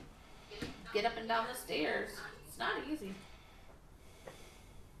get up and down the stairs. It's not easy.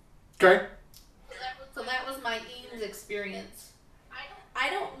 Okay. So that was my Eames experience. I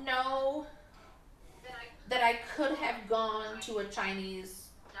don't know that I could have gone to a Chinese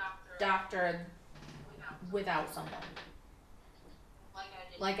doctor without someone.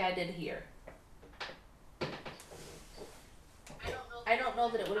 Like I did here. I don't know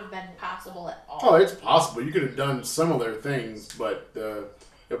that it would have been possible at all. Oh, it's possible. You could have done similar things, but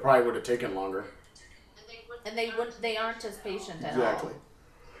it probably would have taken longer. And they aren't as patient at Exactly. all.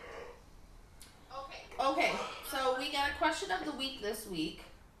 Okay, so we got a question of the week this week.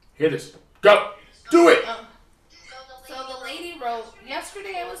 Hit us. Go. Do it. So the lady wrote,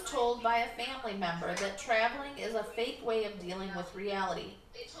 yesterday I was told by a family member that traveling is a fake way of dealing with reality.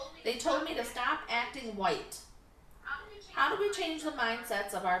 They told me to stop acting white. How do we change the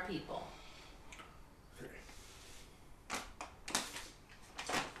mindsets of our people?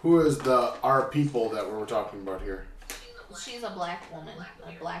 Who is the our people that we were talking about here? She's a black woman,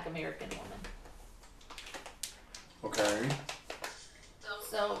 a black American woman. Okay.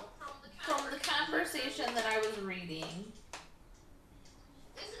 So, from the conversation that I was reading,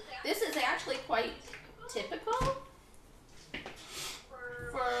 this is actually quite typical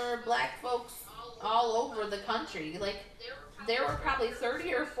for black folks all over the country. Like, there were probably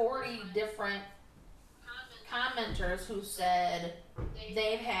 30 or 40 different commenters who said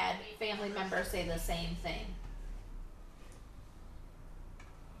they've had family members say the same thing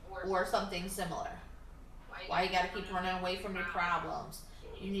or something similar. Why you gotta keep running away from your problems?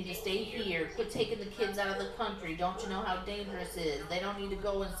 You need to stay here. Quit taking the kids out of the country. Don't you know how dangerous it is? They don't need to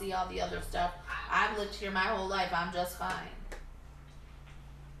go and see all the other stuff. I've lived here my whole life. I'm just fine.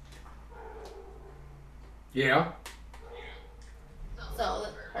 Yeah. So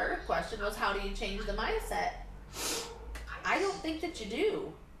her question was, how do you change the mindset? I don't think that you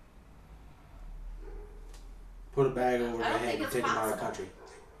do. Put a bag over I their don't head think and it's take them out of the possible. country.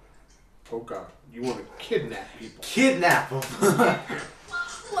 Oh God, you want to kidnap people? Kidnap them.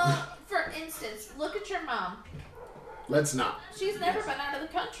 Well, for instance, look at your mom. Let's not. She's never been out of the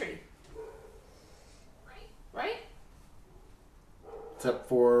country. Right? Except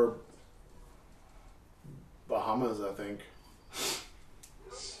for Bahamas, I think.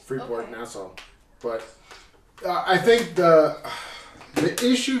 Freeport, Okay. Nassau. But I think the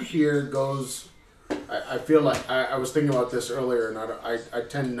issue here goes. I feel like I was thinking about this earlier, and I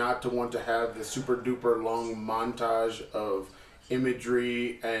tend not to want to have the super duper long montage of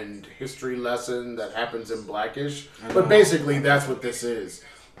imagery and history lesson that happens in Blackish. But basically, that's what this is.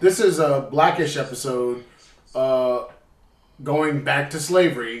 This is a Blackish episode going back to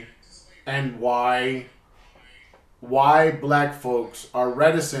slavery and why black folks are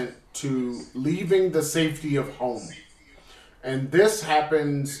reticent to leaving the safety of home. And this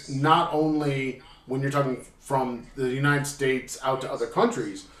happens not only when you're talking from the United States out to other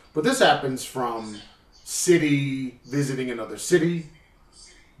countries, but this happens from city, visiting another city,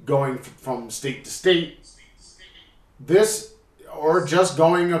 going from state to state, this, or just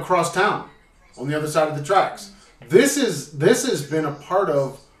going across town on the other side of the tracks. This has been a part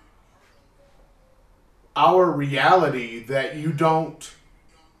of our reality that you don't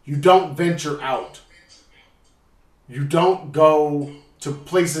venture out. You don't go to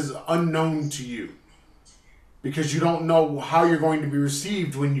places unknown to you because you don't know how you're going to be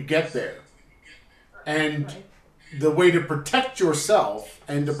received when you get there. And the way to protect yourself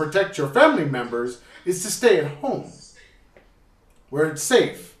and to protect your family members is to stay at home where it's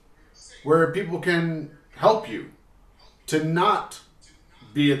safe, where people can help you, to not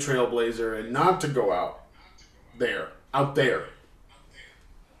be a trailblazer and not to go out there.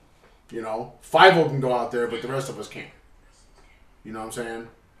 You know, 5 can go out there, but the rest of us can't. You know what I'm saying?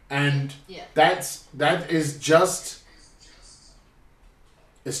 And Yeah. that is just,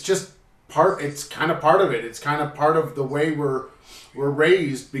 it's just part, it's kind of part of it. It's kind of part of the way we're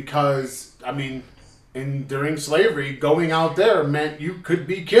raised, because, I mean, during slavery, going out there meant you could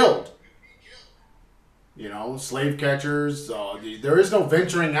be killed. You know, slave catchers, there is no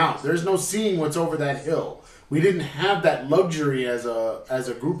venturing out. There's no seeing what's over that hill. We didn't have that luxury as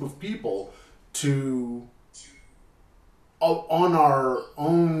a group of people to, on our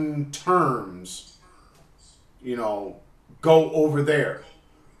own terms, you know, go over there.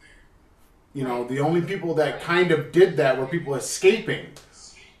 You know, the only people that kind of did that were people escaping.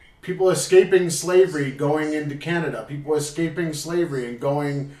 People escaping slavery going into Canada. People escaping slavery and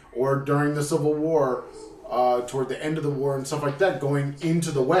going, or during the Civil War, toward the end of the war and stuff like that, going into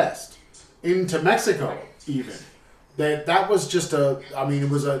the West, into Mexico even. That was just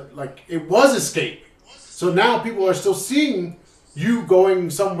it was escape. So now people are still seeing you going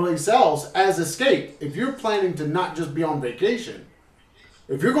someplace else as escape. If you're planning to not just be on vacation,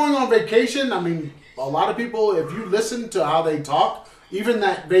 if you're going on vacation, I mean, a lot of people, if you listen to how they talk, even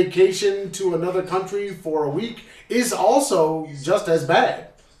that vacation to another country for a week is also just as bad.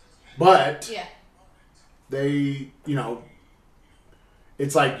 But Yeah. they, you know,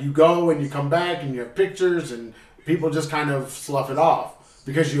 it's like you go and you come back and you have pictures and people just kind of slough it off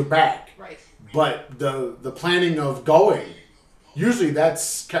because you're back. Right. But the planning of going, usually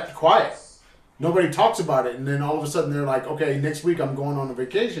that's kept quiet. Nobody talks about it, and then all of a sudden they're like, okay, next week I'm going on a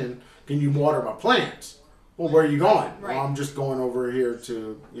vacation. Can you water my plants? Well, where are you going? Right. Well, I'm just going over here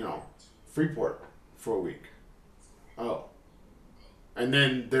to, you know, Freeport for a week. Oh. And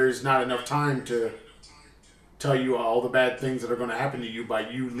then there's not enough time to tell you all the bad things that are going to happen to you by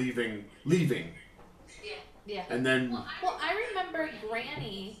you leaving. Yeah. And then, Well, I remember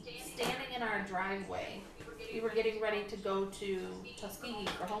Granny standing in our driveway we were getting ready to go to Tuskegee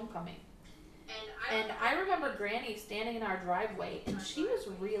for homecoming. And I remember Granny standing in our driveway, and she was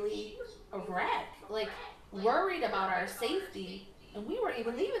really a wreck, like worried about our safety, and we weren't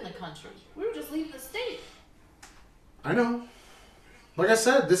even leaving the country. We were just leaving the state. I know. Like I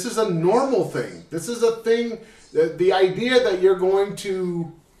said, this is a normal thing. This is a thing. The idea that you're going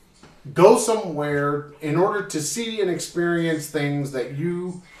to go somewhere in order to see and experience things that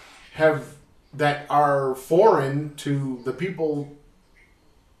you have that are foreign to the people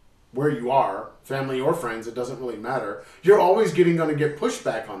where you are, family or friends, it doesn't really matter. You're always going to get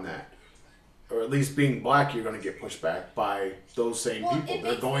pushback on that. Or at least being black, you're going to get pushback by those same people.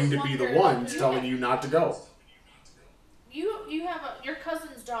 They're going to be the ones telling you not to go. You have your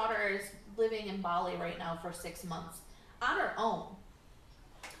cousin's daughter is living in Bali right now for 6 months on her own.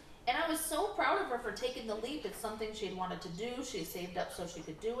 And I was so proud of her for taking the leap. It's something she had wanted to do. She saved up so she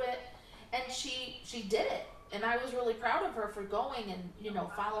could do it. And she did it. And I was really proud of her for going and,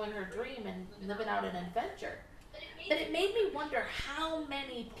 following her dream and living out an adventure. But it made me wonder how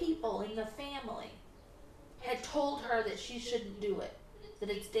many people in the family had told her that she shouldn't do it, that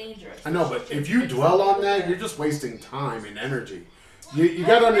it's dangerous. I know, but if you dwell on that, you're just wasting time and energy. You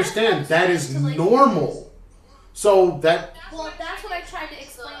got to understand that is normal. So that. Well, that's what I tried to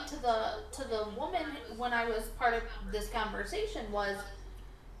explain to the woman when I was part of this conversation was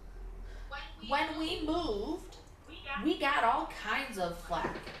when we moved, we got all kinds of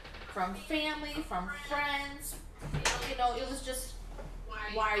flack from family, from friends. It was just,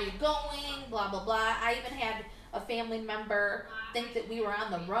 why are you going? Blah, blah, blah. I even had a family member think that we were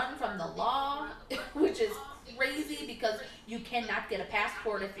on the run from the law, which is crazy because you cannot get a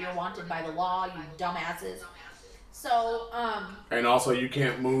passport if you're wanted by the law, you dumbasses. So, and also you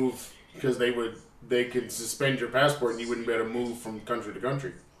can't move because they could suspend your passport and you wouldn't be able to move from country to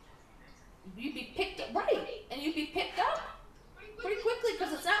country. You'd be picked up, right, and you'd be picked up pretty quickly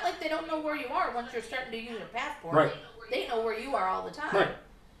because it's not like they don't know where you are once you're starting to use your passport. Right. They know where you are all the time. Right.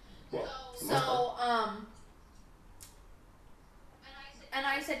 Well, so, and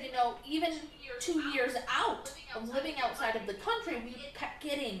I said, even 2 years out of living outside of the country, we kept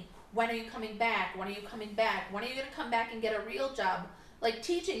getting, when are you coming back? When are you coming back? When are you going to come back and get a real job? Like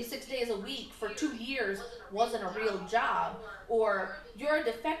teaching 6 days a week for 2 years wasn't a real job. Or you're a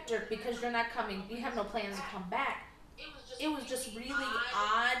defector because you're not coming, you have no plans to come back. It was just really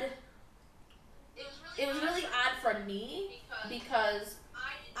odd. It was really odd for me because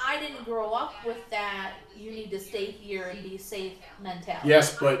I didn't grow up with that you need to stay here and be safe mentality.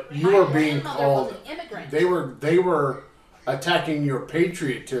 Yes, but you were being called. Was an immigrant. They were attacking your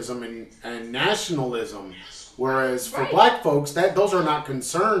patriotism and nationalism, whereas for black folks those are not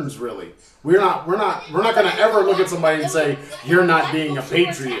concerns really. We're not going to ever look at somebody and say you're not being a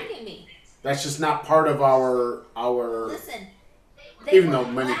patriot. That's just not part of our. Listen, even though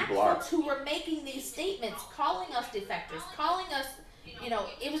many people are. Folks who were making these statements, calling us defectors, calling us,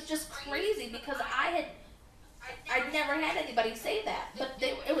 it was just crazy because I'd never had anybody say that, but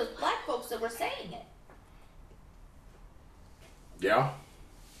it was black folks that were saying it. Yeah.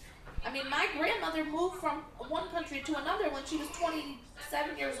 I mean, my grandmother moved from one country to another when she was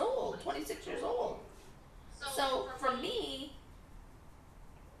 27 years old, 26 years old. So for me,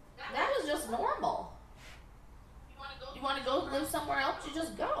 that was just normal. You want to go live somewhere else, you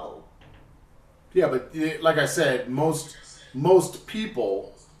just go. Yeah, but like I said, most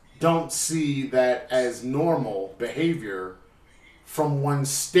people don't see that as normal behavior from one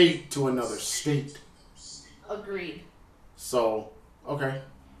state to another state. Agreed. So, okay.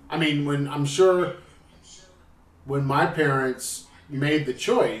 I mean, when my parents made the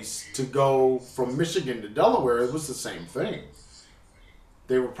choice to go from Michigan to Delaware, it was the same thing.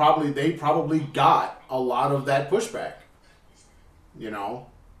 They probably got a lot of that pushback.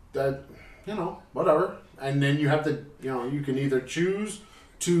 Whatever. And then you have to, you can either choose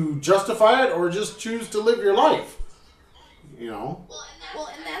to justify it or just choose to live your life. Well,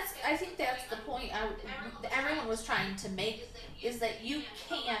 and I think that's the point everyone was trying to make, is that you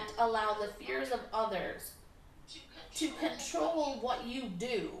can't allow the fears of others to control what you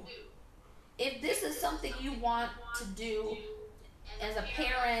do. If this is something you want to do as a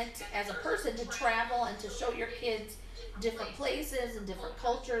parent, as a person, to travel and to show your kids different places and different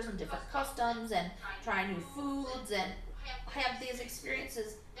cultures and different customs and try new foods and have these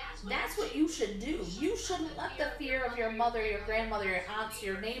experiences, that's what you should do. You shouldn't let the fear of your mother, your grandmother, your aunts,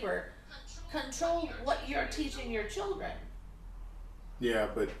 your neighbor control what you're teaching your children. Yeah,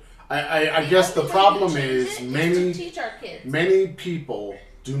 but I guess the problem is many people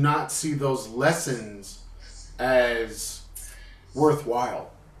do not see those lessons as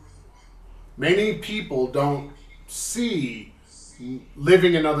worthwhile. Many people don't see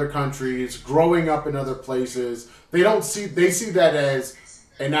living in other countries, growing up in other places. They see that as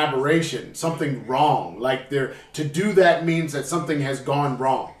an aberration, something wrong. Like to do that means that something has gone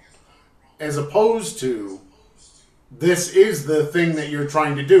wrong. As opposed to, this is the thing that you're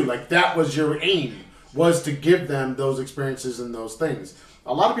trying to do. Like, that was your aim, was to give them those experiences and those things.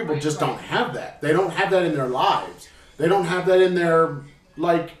 A lot of people just don't have that. They don't have that in their lives. They don't have that in their,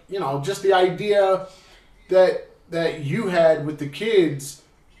 like, just the idea that you had with the kids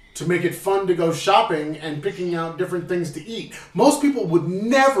to make it fun to go shopping and picking out different things to eat. Most people would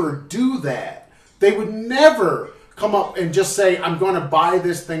never do that. They would never come up and just say, I'm going to buy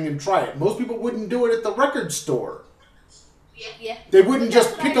this thing and try it. Most people wouldn't do it at the record store. Yeah. They wouldn't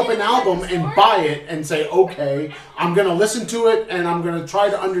just pick up an album and buy it and say, okay, I'm going to listen to it and I'm going to try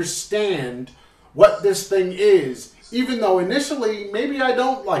to understand what this thing is, even though initially maybe I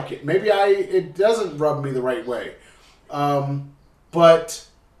don't like it. Maybe it doesn't rub me the right way. But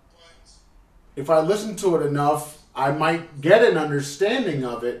if I listen to it enough, I might get an understanding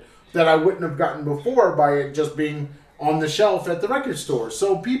of it that I wouldn't have gotten before by it just being on the shelf at the record store.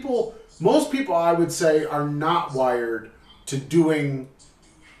 So most people, I would say, are not wired to doing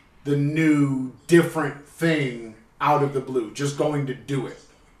the new, different thing out of the blue. Just going to do it.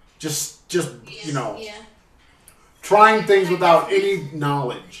 Just trying things without any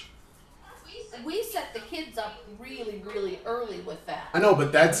knowledge. We set the kids up really, really early with that. I know,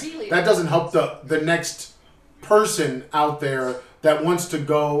 but that doesn't help the next person out there that wants to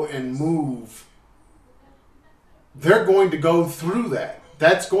go and move. They're going to go through that.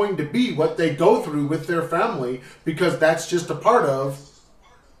 That's going to be what they go through with their family, because that's just a part of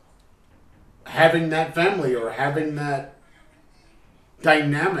having that family or having that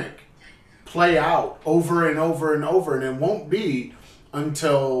dynamic play out over and over and over. And it won't be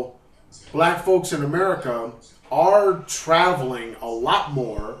until black folks in America are traveling a lot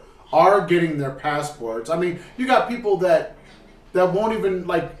more, are getting their passports. I mean, you got people that won't even,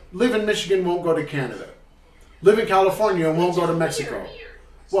 like, live in Michigan, won't go to Canada. Live in California and won't go to Mexico.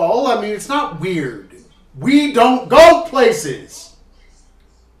 Well, I mean, it's not weird. We don't go places.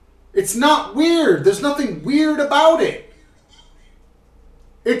 It's not weird. There's nothing weird about it.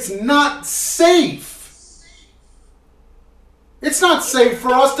 It's not safe. It's not safe for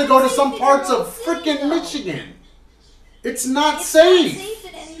us to go to some parts of freaking Michigan. It's not safe. It's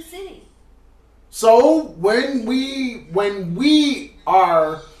not safe in any city. So when we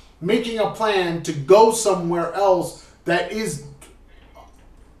are making a plan to go somewhere else that is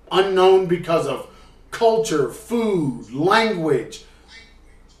unknown because of culture, food, language,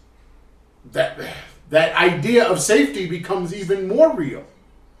 that idea of safety becomes even more real.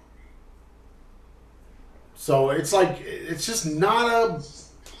 So it's like, it's just not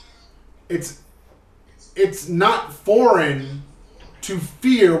it's not foreign to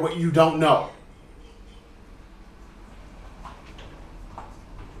fear what you don't know.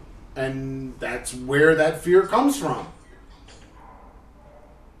 And that's where that fear comes from.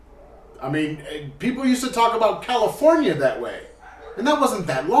 I mean, people used to talk about California that way. And that wasn't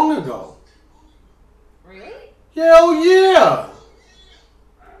that long ago. Really? Hell yeah!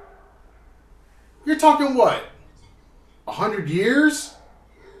 You're talking what? 100 years?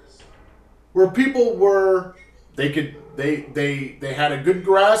 Where people were, they had a good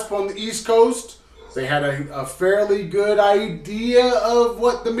grasp on the East Coast. They had a fairly good idea of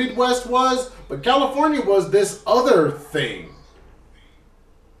what the Midwest was, but California was this other thing.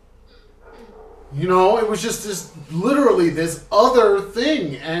 You know, it was just literally this other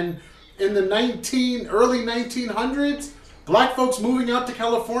thing. And in the early 1900s, black folks moving out to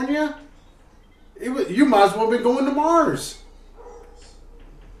California, you might as well have been going to Mars.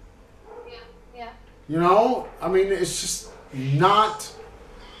 Yeah. You know, I mean, it's just not.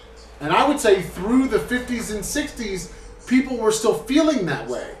 And I would say through the 50s and 60s, people were still feeling that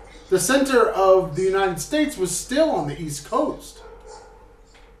way. The center of the United States was still on the East Coast.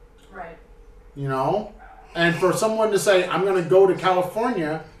 Right. You know? And for someone to say, I'm going to go to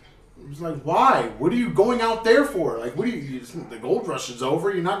California, it's like, why? What are you going out there for? Like, the gold rush is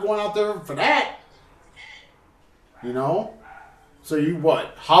over. You're not going out there for that. You know? So you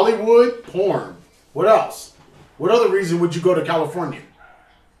what? Hollywood, porn. What else? What other reason would you go to California?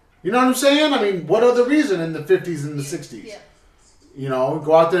 You know what I'm saying? I mean, what other reason in the 50s and the 60s? Yeah. You know,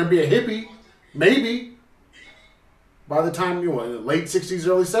 go out there and be a hippie. Maybe. By the time, late 60s,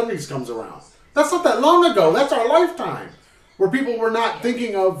 early 70s comes around. That's not that long ago. That's our lifetime. Where people were not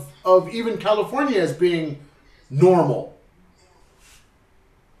thinking of even California as being normal.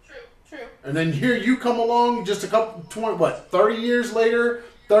 True. And then here you come along just 30 years later,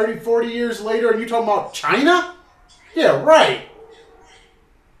 30, 40 years later, and you talking about China? Yeah, right.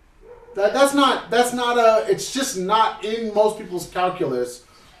 That's not it's just not in most people's calculus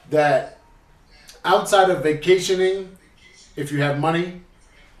that outside of vacationing, if you have money,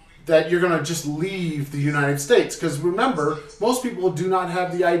 that you're going to just leave the United States. Because remember, most people do not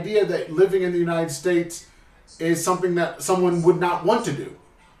have the idea that living in the United States is something that someone would not want to do.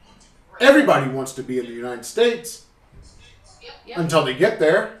 Everybody wants to be in the United States until they get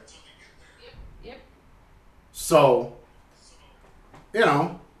there. So, you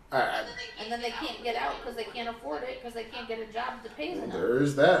know. And then they can't get out because they can't afford it because they can't get a job that pays enough. There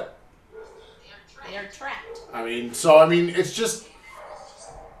is that. They are trapped. It's just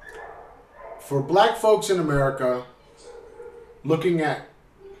for black folks in America looking at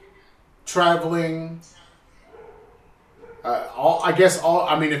traveling.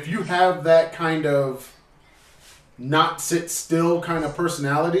 If you have that kind of not sit still kind of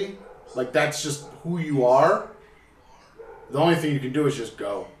personality, like that's just who you are. The only thing you can do is just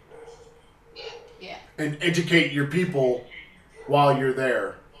go. Yeah. And educate your people while you're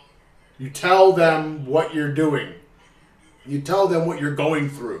there. You tell them what you're doing. You tell them what you're going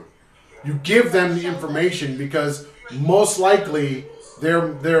through. You give them the information because most likely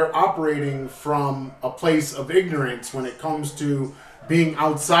they're operating from a place of ignorance when it comes to being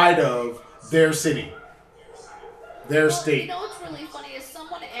outside of their city, their state. You know what's really funny is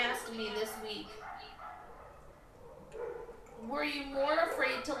someone asked me this week, were you more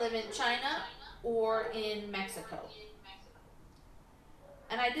afraid to live in China or in Mexico?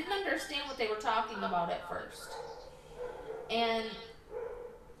 And I didn't understand what they were talking about at first. And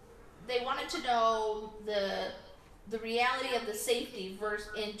they wanted to know the reality of the safety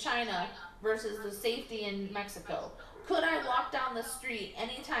in China versus the safety in Mexico. Could I walk down the street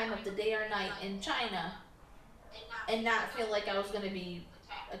any time of the day or night in China and not feel like I was going to be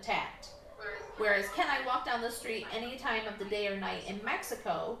attacked? Whereas, can I walk down the street any time of the day or night in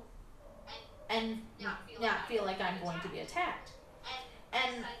Mexico and not feel like I'm going to be attacked?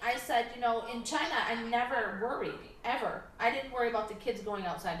 And I said, in China, I never worried, ever. I didn't worry about the kids going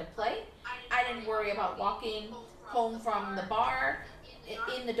outside to play. I didn't worry about walking home from the bar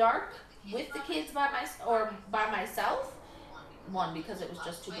in the dark with the kids by myself. One, because it was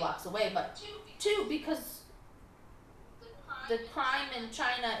just 2 blocks away, but 2, because the crime in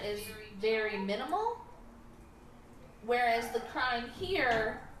China is very minimal, whereas the crime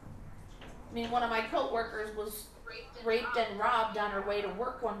here, one of my coworkers was raped and robbed on her way to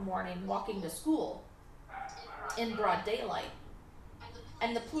work one morning walking to school in broad daylight.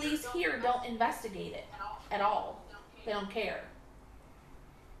 And the police here don't investigate it at all. They don't care.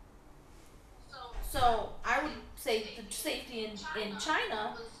 So I would say the safety in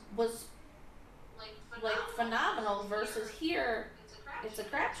China was like phenomenal versus here it's a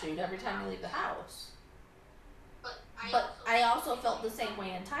crapshoot every time you leave the house. But I also felt the same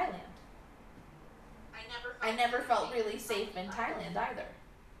way in Thailand. I never felt really safe in Thailand either.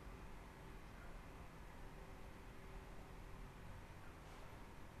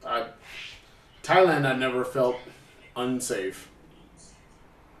 Thailand, I never felt unsafe.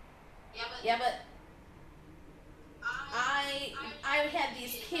 Yeah, but I had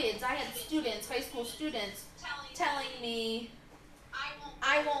these kids, I had students, high school students, telling me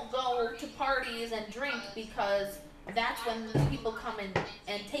I won't go to parties and drink because that's when the people come in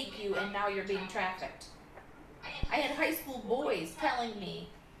and take you and now you're being trafficked. I had high school boys telling me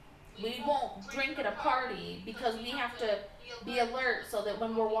we won't drink at a party because we have to be alert so that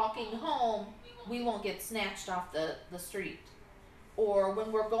when we're walking home, we won't get snatched off the street. Or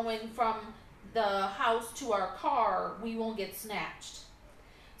when we're going from the house to our car, we won't get snatched.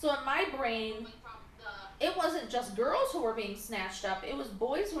 So in my brain, it wasn't just girls who were being snatched up, it was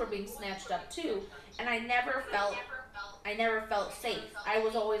boys who were being snatched up too. And I never felt safe. I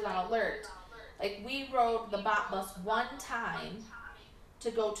was always on alert. Like, we rode the BOT bus one time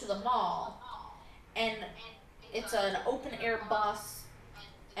to go to the mall, and it's an open air bus,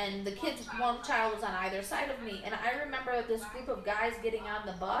 and the kids, one child was on either side of me, and I remember this group of guys getting on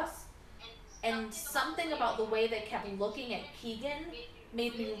the bus, and something about the way they kept looking at Keegan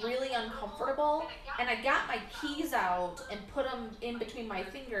made me really uncomfortable, and I got my keys out and put them in between my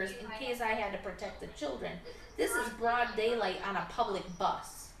fingers in case I had to protect the children. This is broad daylight on a public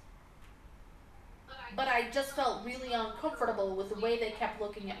bus. But I just felt really uncomfortable with the way they kept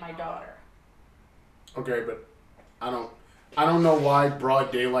looking at my daughter. Okay, but I don't know why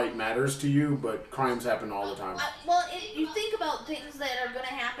broad daylight matters to you, but crimes happen all the time. You think about things that are going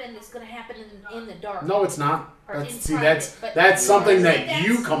to happen, it's going to happen in the dark. No, it's not. That's something that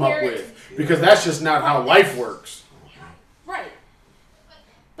you come up with, because that's just not how life works. Right.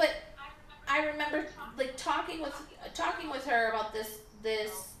 I remember like talking with her about this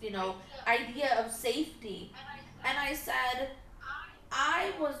idea of safety, and I said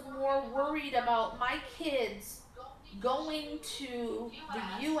I was more worried about my kids going to the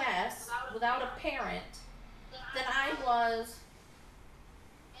U.S. without a parent than I was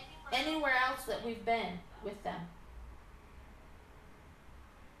anywhere else that we've been with them.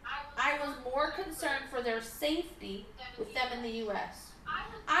 I was more concerned for their safety with them in the U.S.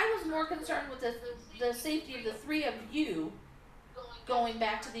 I was more concerned with the safety of the three of you going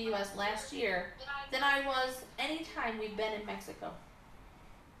back to the U.S. last year than I was any time we've been in Mexico.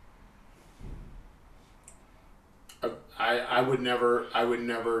 I would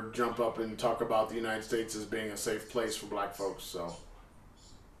never jump up and talk about the United States as being a safe place for black folks. So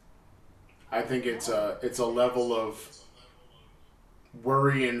I think it's a level of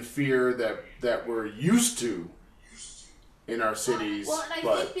worry and fear that we're used to in our cities, well, and I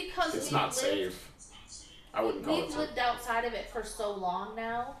but think because it's not safe. I wouldn't call it we've safe. lived outside of it for so long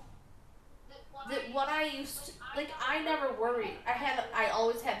now that what I used to, like, I never worried. I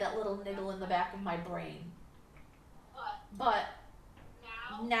always had that little niggle in the back of my brain. But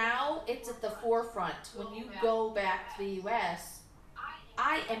now it's at the forefront. When you go back to the U.S.,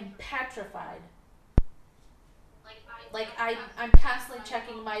 I am petrified. Like I'm constantly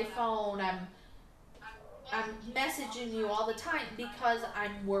checking my phone. I'm messaging you all the time because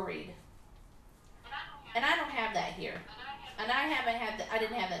I'm worried. And I don't have that here. And I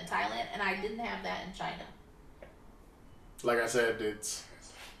didn't have that in Thailand, and I didn't have that in China. Like I said, it's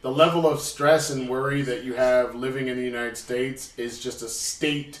the level of stress and worry that you have living in the United States is just a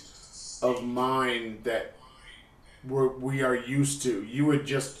state of mind that we are used to. You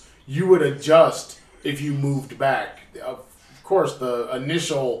would adjust if you moved back. Of course, the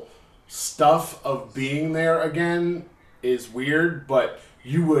initial stuff of being there again is weird, but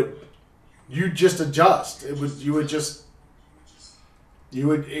you just adjust.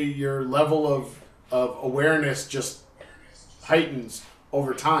 Your level of awareness just heightens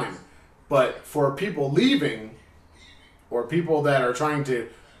over time. But for people leaving, or people that are trying to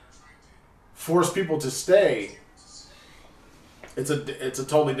force people to stay, it's a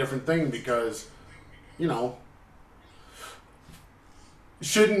totally different thing because,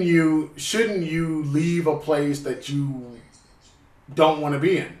 shouldn't you leave a place that you don't want to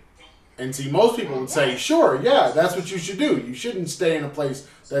be in? And see, most people would say, sure, yeah, that's what you should do. You shouldn't stay in a place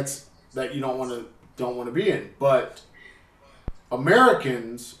that you don't want to be in. But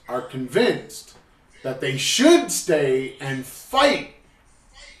Americans are convinced that they should stay and fight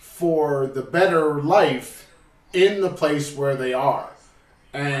for the better life in the place where they are.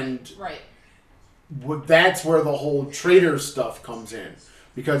 And right. That's where the whole traitor stuff comes in.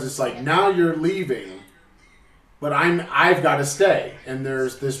 Because it's like, now you're leaving, but I've got to stay. And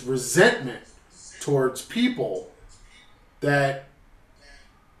there's this resentment towards people that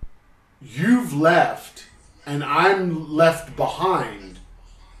you've left and I'm left behind,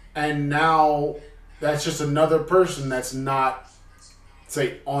 and now that's just another person that's not,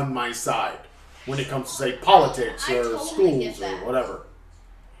 say, on my side when it comes to, say, politics or totally schools or whatever.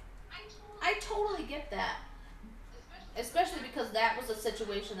 I totally get that. Especially because that was a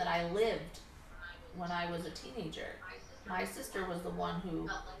situation that I lived when I was a teenager. My sister was the one who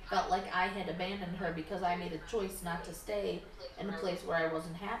felt like I had abandoned her because I made a choice not to stay in a place where I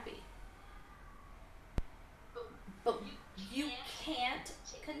wasn't happy. But you can't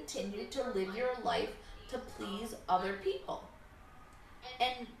continue to live your life to please other people.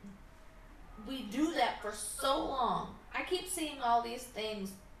 And we do that for so long. I keep seeing all these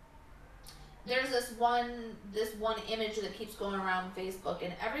things. There's this one image that keeps going around Facebook,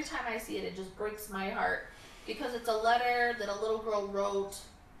 and every time I see it, it just breaks my heart because it's a letter that a little girl wrote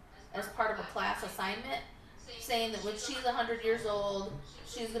as part of a class assignment, saying that when she's 100 years old,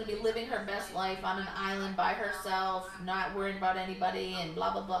 she's going to be living her best life on an island by herself, not worrying about anybody, and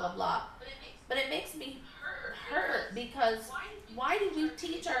blah, blah, blah, blah, blah. But it makes me hurt because why do we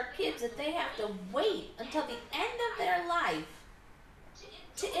teach our kids that they have to wait until the end of their life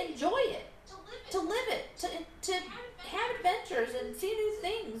to enjoy it, to live it, to have adventures and see new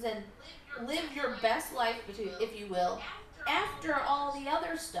things and live your best life, if you will, after all the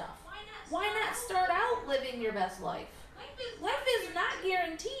other stuff? Why not start out living your best life? Life is not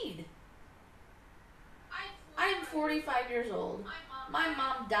guaranteed. I'm 45 years old. My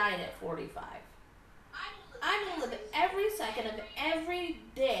mom died at 45. I'm going to live every second of every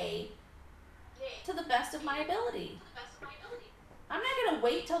day to the best of my ability. I'm not going to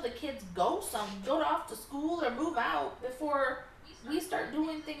wait till the kids go off to school or move out before we start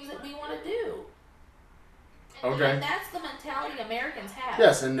doing things that we want to do. Okay. And that's the mentality Americans have.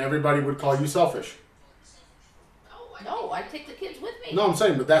 Yes, and everybody would call you selfish. No, I take the kids with me. No, I'm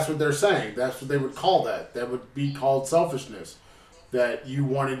saying, but that's what they're saying. That's what they would call that. That would be called selfishness. That you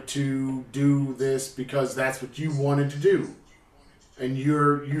wanted to do this because that's what you wanted to do. And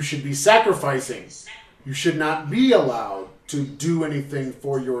you should be sacrificing. You should not be allowed to do anything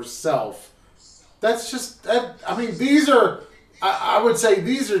for yourself. That's just, I mean, these are, I would say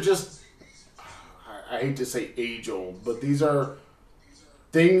these are just, I hate to say age old, but these are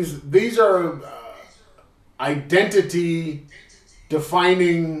things, these are identity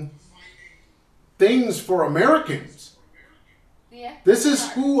defining things for Americans. Yeah. This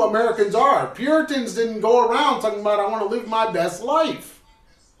is who Americans are. Puritans didn't go around talking about I want to live my best life.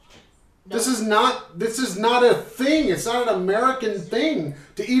 No. This is not a thing. It's not an American thing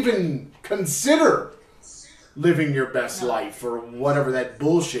to even consider living your best life or whatever that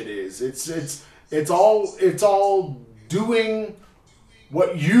bullshit is. It's all doing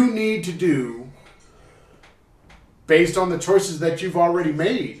what you need to do based on the choices that you've already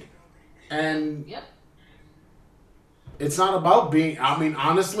made. And Yep. it's not about being, I mean,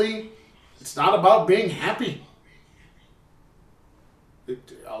 honestly, it's not about being happy.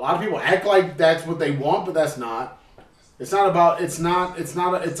 A lot of people act like that's what they want, but that's not. It's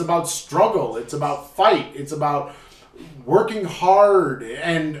about struggle. It's about fight. It's about working hard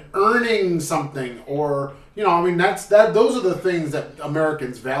and earning something, or, you know, I mean, those are the things that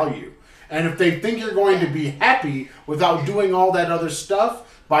Americans value. And if they think you're going to be happy without doing all that other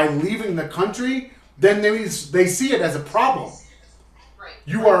stuff by leaving the country, then they see it as a problem. Right.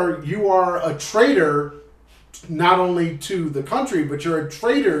 You are a traitor, not only to the country, but you're a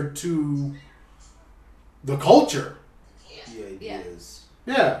traitor to the culture. The idea is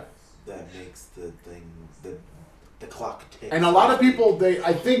Yeah. that makes the thing, the clock ticks. And a lot of people,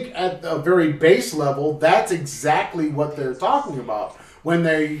 I think at a very base level, that's exactly what they're talking about when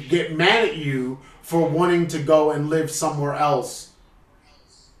they get mad at you for wanting to go and live somewhere else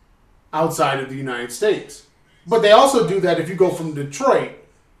outside of the United States. But they also do that if you go from Detroit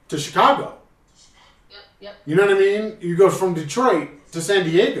to Chicago. Yep. You know what I mean? You go from Detroit to San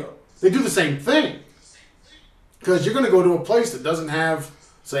Diego. They do the same thing. Because you're going to go to a place that doesn't have,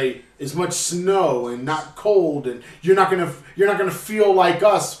 say, as much snow and not cold, and you're not going to feel like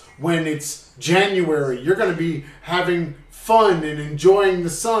us when it's January. You're going to be having fun and enjoying the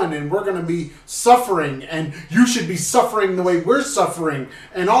sun, and we're going to be suffering, and you should be suffering the way we're suffering,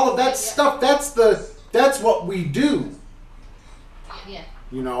 and all of that stuff. That's what we do. Yeah.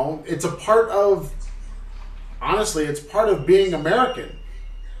 You know, it's a part of, honestly, it's part of being American.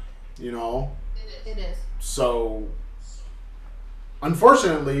 You know? It is. So,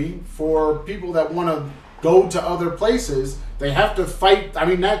 unfortunately, for people that want to go to other places, they have to fight. I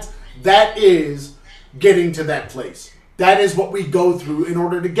mean, that is getting to that place. That is what we go through in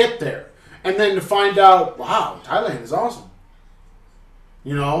order to get there. And then to find out, wow, Thailand is awesome.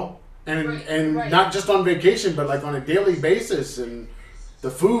 You know? And Right. not just on vacation, but like on a daily basis, and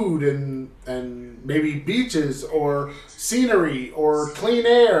the food and maybe beaches or scenery or clean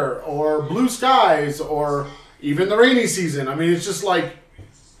air or blue skies or even the rainy season. I mean, it's just like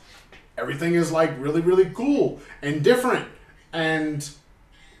everything is like really, really cool and different. And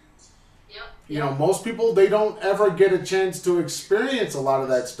you know, most people, they don't ever get a chance to experience a lot of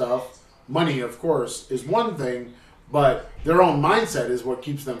that stuff. Money, of course, is one thing, but their own mindset is what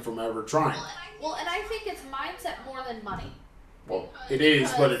keeps them from ever trying. Well, and I think it's mindset more than money. Well, it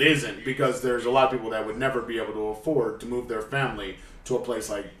is, but it isn't, because there's a lot of people that would never be able to afford to move their family to a place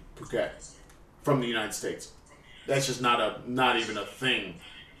like Phuket from the United States. That's just not even a thing.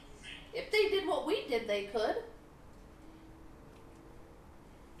 If they did what we did, they could.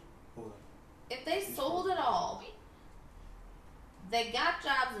 If they sold it all, they got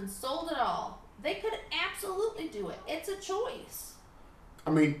jobs and sold it all, they could absolutely do it. It's a choice.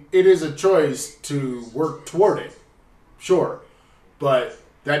 I mean, it is a choice to work toward it, sure, but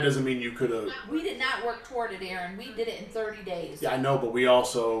that doesn't mean you could have. We did not work toward it, Aaron. We did it in 30 days. Yeah, I know, but we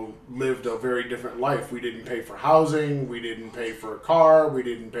also lived a very different life. We didn't pay for housing. We didn't pay for a car. We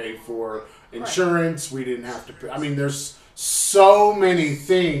didn't pay for insurance. Right. We didn't have to pay. I mean, there's so many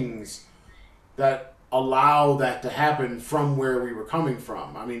things that allow that to happen from where we were coming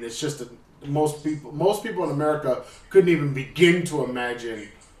from. I mean, it's just that most people in America couldn't even begin to imagine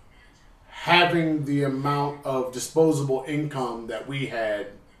having the amount of disposable income that we had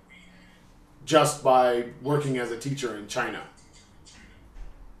just by working as a teacher in China.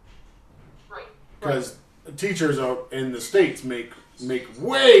 Right. Because teachers in the States make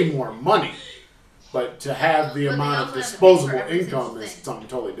way more money, but to have the amount of disposable income is something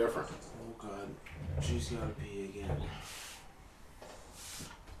totally different. Oh God, GCRP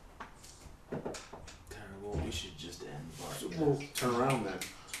We'll turn around then.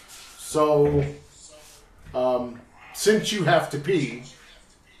 So, since you have to pee,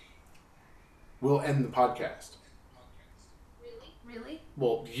 we'll end the podcast. Really?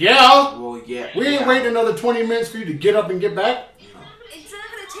 Well, yeah. Well, yeah. We ain't waiting another 20 minutes for you to get up and get back. It's not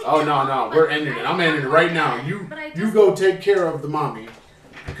gonna take. Oh no, we're ending it. I'm ending it right now. You go take care of the mommy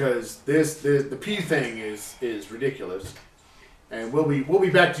because the pee thing is ridiculous, and we'll be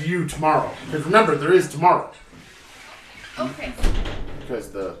back to you tomorrow. Because remember, there is tomorrow. Okay.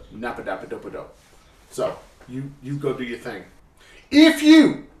 Because the napadappadopodo. So you go do your thing. If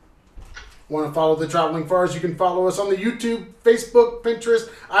you want to follow the Traveling Fars, you can follow us on the YouTube, Facebook, Pinterest,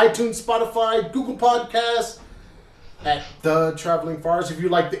 iTunes, Spotify, Google Podcasts at The Traveling Fars. If you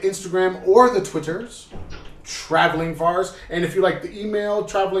like the Instagram or the Twitters, Traveling Fars. And if you like the email,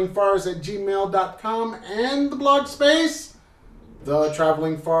 travelingfars@gmail.com, and the blog space,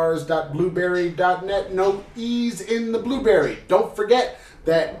 thetravelingfars.blueberry.net. No E's in the Blueberry. Don't forget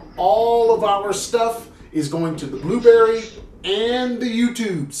that all of our stuff is going to the Blueberry and the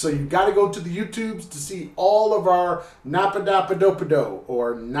YouTube. So you got to go to the YouTubes to see all of our Napadappadopodo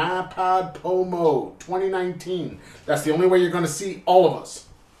or Napodpomo 2019. That's the only way you're going to see all of us.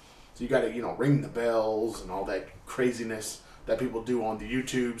 So you got to, ring the bells and all that craziness that people do on the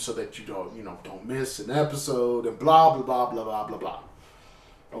YouTube so that you don't miss an episode and blah, blah, blah, blah, blah, blah, blah.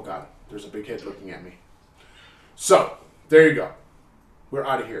 Oh, God. There's a big head looking at me. So, there you go. We're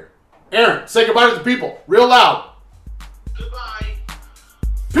out of here. Aaron, say goodbye to the people. Real loud. Goodbye.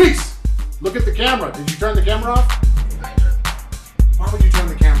 Peace. Look at the camera. Did you turn the camera off? Why would you turn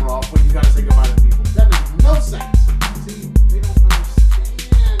the camera off when you got to say goodbye to the people?